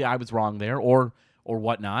 clearly I was wrong there, or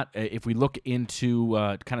whatnot. If we look into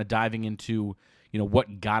kind of diving into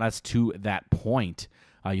what got us to that point,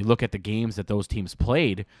 you look at the games that those teams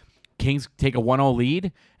played. Kings take a 1-0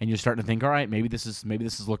 lead, and you're starting to think, all right, maybe this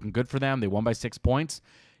is looking good for them. They won by 6 points,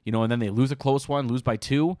 and then they lose a close one, lose by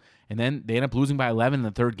 2, and then they end up losing by 11 in the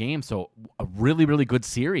third game. So a really, really good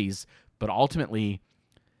series, but ultimately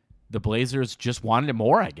the Blazers just wanted it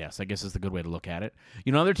more, I guess is the good way to look at it.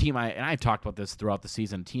 Another team, I've talked about this throughout the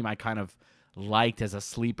season, team I kind of liked as a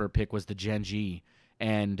sleeper pick was the Gen G.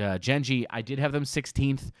 And Gen G, I did have them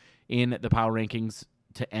 16th in the power rankings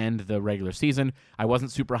to end the regular season. I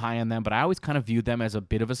wasn't super high on them, but I always kind of viewed them as a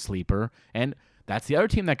bit of a sleeper. And that's the other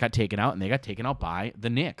team that got taken out, and they got taken out by the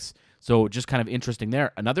Knicks. So just kind of interesting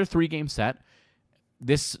there. Another 3-game set.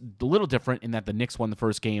 This a little different in that the Knicks won the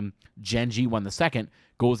first game, Gen G won the second,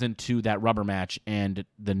 goes into that rubber match, and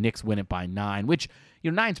the Knicks win it by 9, which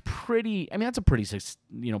 9's pretty. I mean, that's a pretty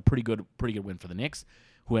good win for the Knicks,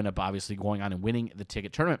 who end up obviously going on and winning the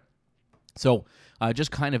ticket tournament. So just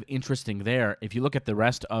kind of interesting there. If you look at the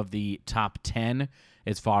rest of the top 10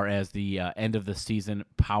 as far as the end of the season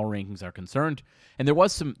power rankings are concerned, and there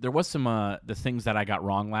was some the things that I got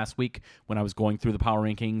wrong last week when I was going through the power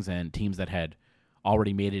rankings and teams that had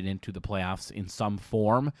already made it into the playoffs in some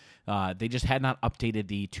form. They just had not updated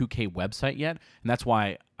the 2K website yet, and that's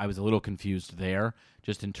why I was a little confused there,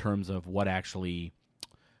 just in terms of what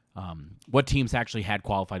teams actually had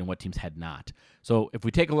qualified and what teams had not. So if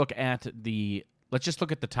we take a look at let's just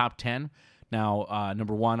look at the top 10. Now,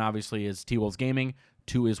 number 1 obviously is T-Wolves Gaming,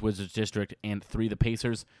 2 is Wizards District, and 3 the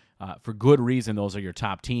Pacers. For good reason, those are your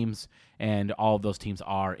top teams, and all of those teams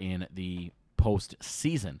are in the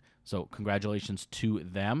postseason. So congratulations to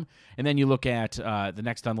them. And then you look at the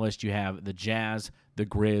next on the list, you have the Jazz, the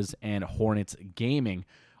Grizz, and Hornets Gaming.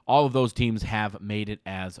 All of those teams have made it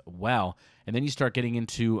as well. And then you start getting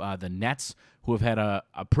into the Nets, who have had a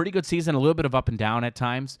pretty good season, a little bit of up and down at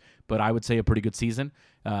times, but I would say a pretty good season.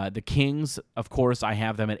 The Kings, of course, I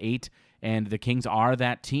have them at 8, and the Kings are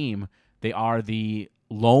that team. They are the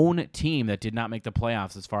lone team that did not make the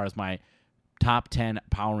playoffs as far as my top 10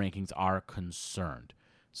 power rankings are concerned.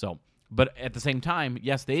 So, but at the same time,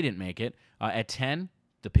 yes, they didn't make it. At 10,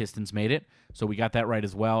 the Pistons made it, so we got that right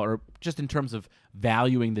as well. Or just in terms of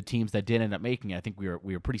valuing the teams that did end up making it, I think we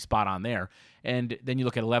were pretty spot on there. And then you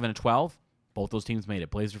look at 11 and 12, both those teams made it,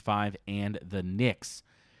 Blazer 5 and the Knicks.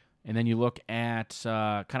 And then you look at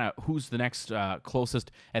kind of who's the next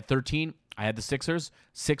closest. At 13, I had the Sixers.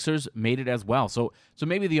 Sixers made it as well. So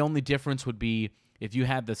maybe the only difference would be if you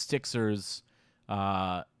had the Sixers.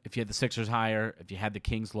 If you had the Sixers higher, if you had the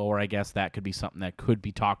Kings lower, I guess that could be something that could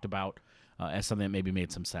be talked about as something that maybe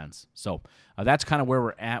made some sense. So that's kind of where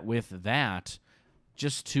we're at with that.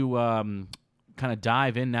 Just to kind of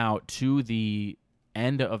dive in now to the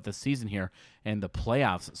end of the season here and the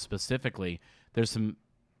playoffs specifically, there's some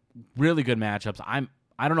really good matchups.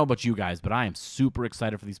 I don't know about you guys, but I am super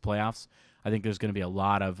excited for these playoffs. I think there's going to be a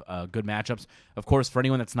lot of good matchups. Of course, for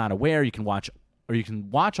anyone that's not aware, you can or you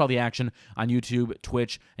can watch all the action on YouTube,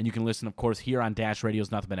 Twitch, and you can listen, of course, here on Dash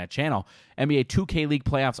Radio's Nothing But Net channel. NBA 2K League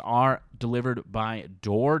playoffs are delivered by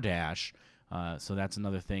DoorDash. So that's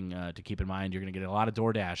another thing to keep in mind. You're going to get a lot of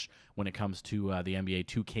DoorDash when it comes to the NBA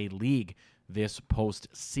 2K League this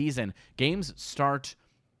postseason. Games start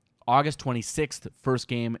August 26th. First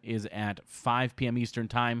game is at 5 p.m. Eastern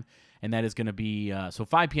Time, and that is going to be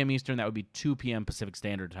 5 p.m. Eastern. That would be 2 p.m. Pacific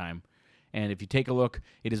Standard Time. And if you take a look,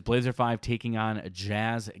 it is Blazer 5 taking on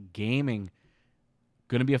Jazz Gaming.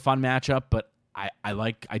 Going to be a fun matchup, but I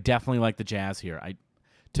definitely like the Jazz here.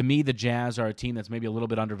 To me, the Jazz are a team that's maybe a little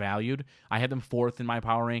bit undervalued. I had them 4th in my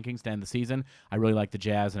power rankings to end the season. I really like the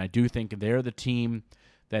Jazz, and I do think they're the team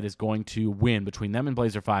that is going to win. Between them and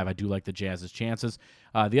Blazer 5, I do like the Jazz's chances.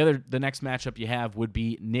 The next matchup you have would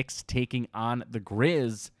be Knicks taking on the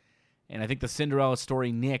Grizz, and I think the Cinderella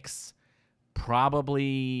story Knicks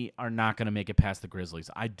probably are not going to make it past the Grizzlies.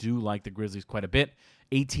 I do like the Grizzlies quite a bit.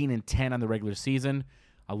 18-10 on the regular season.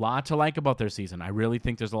 A lot to like about their season. I really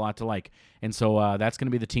think there's a lot to like. And so that's going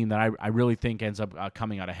to be the team that I really think ends up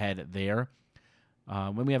coming out ahead there.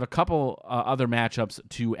 When we have a couple other matchups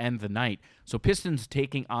to end the night. So Pistons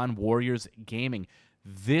taking on Warriors Gaming.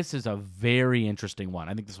 This is a very interesting one.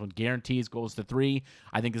 I think this one guarantees goes to 3.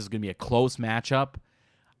 I think this is going to be a close matchup.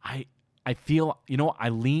 I feel, I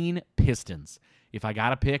lean Pistons. If I got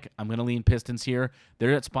to pick, I'm going to lean Pistons here.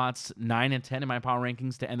 They're at spots 9 and 10 in my power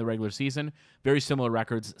rankings to end the regular season. Very similar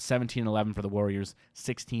records, 17-11 for the Warriors,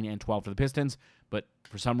 16-12 for the Pistons. But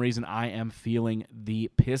for some reason, I am feeling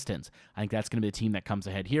the Pistons. I think that's going to be the team that comes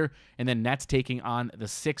ahead here. And then Nets taking on the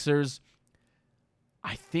Sixers.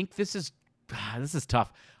 I think this is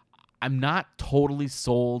tough. I'm not totally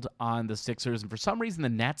sold on the Sixers. And for some reason, the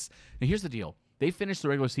Nets, now here's the deal. They finished the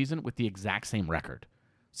regular season with the exact same record,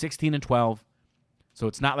 16-12. So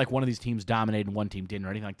it's not like one of these teams dominated and one team didn't or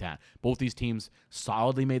anything like that. Both these teams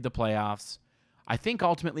solidly made the playoffs. I think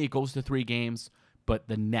ultimately it goes to 3 games, but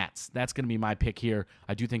the Nets, that's going to be my pick here.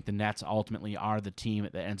 I do think the Nets ultimately are the team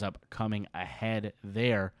that ends up coming ahead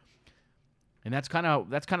there. And that's kind of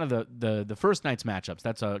the first night's matchups.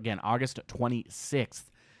 That's, again, August 26th.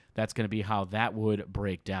 That's going to be how that would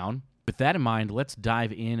break down. With that in mind, let's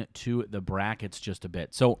dive into the brackets just a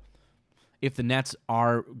bit. So if the Nets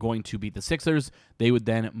are going to beat the Sixers, they would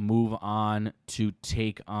then move on to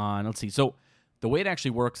take on, let's see. So the way it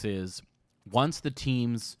actually works is once the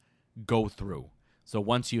teams go through, so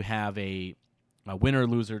once you have a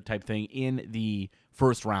winner-loser type thing in the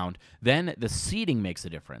first round, then the seeding makes a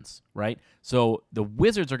difference, right? So the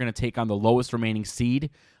Wizards are going to take on the lowest remaining seed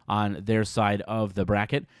on their side of the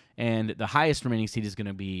bracket, and the highest remaining seed is going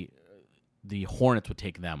to be the Hornets would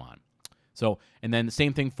take them on. So, and then the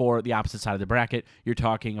same thing for the opposite side of the bracket. You're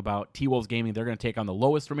talking about T-Wolves Gaming. They're going to take on the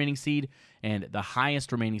lowest remaining seed, and the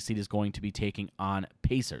highest remaining seed is going to be taking on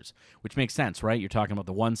Pacers, which makes sense, right? You're talking about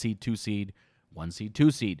the 1 seed, 2 seed, 1 seed, 2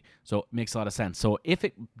 seed. So it makes a lot of sense. So if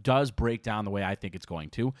it does break down the way I think it's going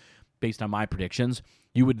to, based on my predictions,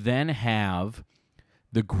 you would then have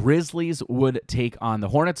the Grizzlies would take on the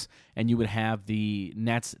Hornets, and you would have the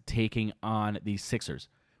Nets taking on the Sixers,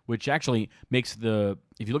 which actually makes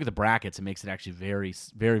if you look at the brackets, it makes it actually very,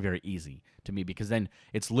 very, very easy to me, because then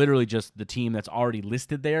it's literally just the team that's already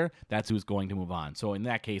listed there, that's who's going to move on. So in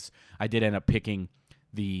that case, I did end up picking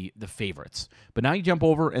the favorites. But now you jump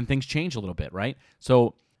over and things change a little bit, right?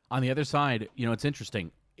 So on the other side, it's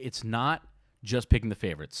interesting. It's not just picking the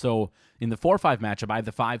favorites. So in the 4-5 matchup, I have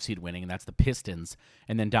the 5 seed winning, and that's the Pistons.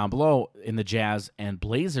 And then down below in the Jazz and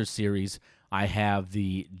Blazers series, I have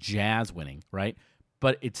the Jazz winning, right?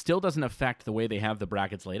 But it still doesn't affect the way they have the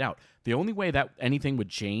brackets laid out. The only way that anything would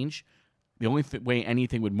change, the only way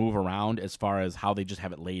anything would move around as far as how they just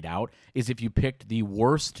have it laid out, is if you picked the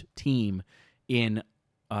worst team in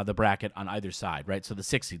the bracket on either side, right? So the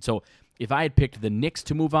 6 seed. So if I had picked the Knicks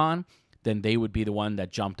to move on, then they would be the one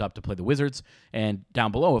that jumped up to play the Wizards. And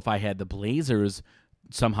down below, if I had the Blazers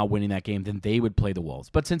somehow winning that game, then they would play the Wolves.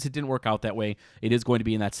 But since it didn't work out that way, it is going to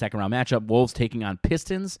be in that second round matchup. Wolves taking on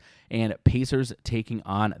Pistons and Pacers taking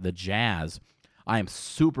on the Jazz. I am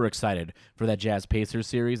super excited for that Jazz-Pacers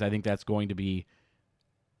series. I think that's going to be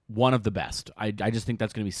one of the best. I just think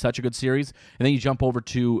that's going to be such a good series. And then you jump over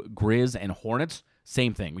to Grizz and Hornets.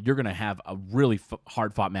 Same thing. You're going to have a really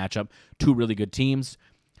hard-fought matchup. 2 really good teams.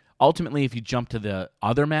 Ultimately, if you jump to the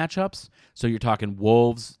other matchups, so you're talking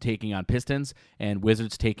Wolves taking on Pistons and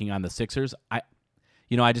Wizards taking on the Sixers, I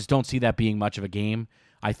just don't see that being much of a game.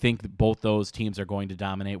 I think that both those teams are going to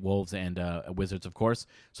dominate, Wolves and Wizards, of course.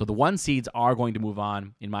 So the 1 seeds are going to move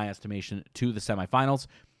on, in my estimation, to the semifinals.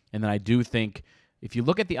 And then I do think if you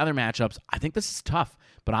look at the other matchups, I think this is tough.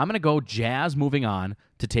 But I'm going to go Jazz moving on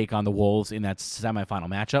to take on the Wolves in that semifinal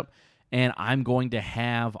matchup. And I'm going to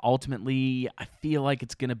have, ultimately, I feel like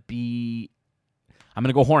it's going to be, I'm going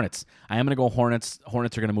to go Hornets. I am going to go Hornets.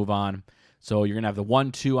 Hornets are going to move on. So you're going to have the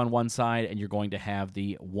 1-2 on one side, and you're going to have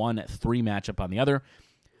the 1-3 matchup on the other.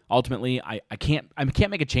 Ultimately, I can't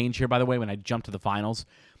make a change here, by the way, when I jump to the finals.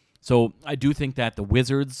 So I do think that the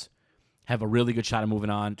Wizards have a really good shot of moving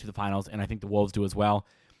on to the finals, and I think the Wolves do as well.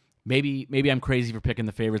 Maybe I'm crazy for picking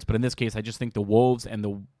the favorites, but in this case, I just think the Wolves and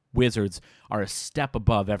the Wizards are a step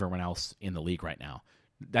above everyone else in the league right now.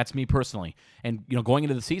 That's me personally. And going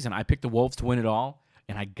into the season, I picked the Wolves to win it all,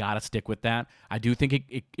 and I got to stick with that. I do think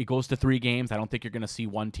it goes to 3 games. I don't think you're going to see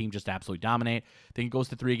one team just absolutely dominate. I think it goes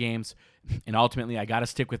to 3 games, and ultimately I got to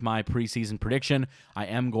stick with my preseason prediction. I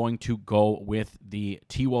am going to go with the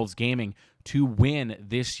T-Wolves Gaming to win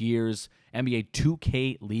this year's NBA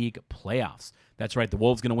 2K League playoffs. That's right, the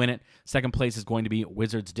Wolves going to win it. Second place is going to be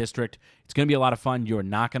Wizards District. It's going to be a lot of fun. You're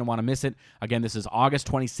not going to want to miss it. Again, this is August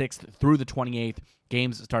 26th through the 28th.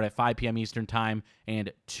 Games start at 5 p.m. Eastern Time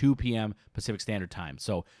and 2 p.m. Pacific Standard Time.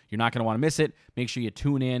 So you're not going to want to miss it. Make sure you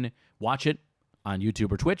tune in, watch it on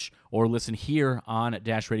YouTube or Twitch, or listen here on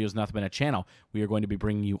Dash Radio's Nothing But Net channel. We are going to be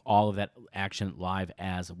bringing you all of that action live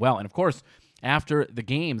as well. And of course, after the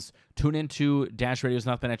games, tune into Dash Radio's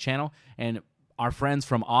Nothing But Net channel and our friends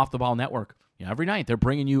from Off the Ball Network. Every night they're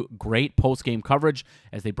bringing you great post-game coverage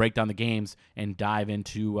as they break down the games and dive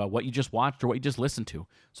into what you just watched or what you just listened to.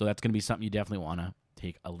 So that's going to be something you definitely want to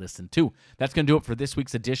take a listen to. That's going to do it for this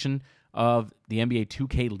week's edition of the NBA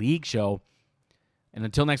 2K League Show. And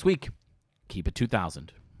until next week, keep it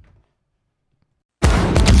 2000.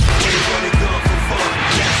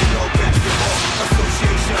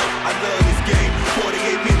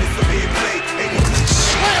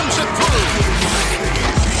 Slams it through.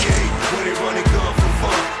 Running gun for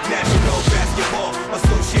fun, National Basketball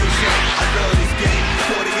Association. I love this game.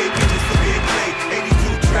 48 minutes of big play,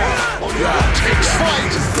 82 train. Takes flight.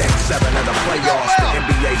 Game 7 of the playoffs, the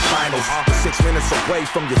NBA Finals. 6 minutes away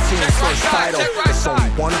from your team's first title. It's only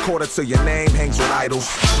 1 quarter till your name hangs with idols.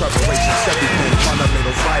 Preparation's everything,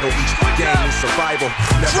 fundamentals vital. Each game is survival,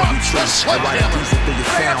 never retreat. I ride a diesel through your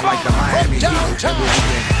sound like the Miami Heat. And when we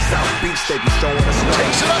in South Beach, they be showing us love.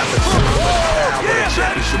 At the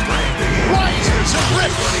championship ring.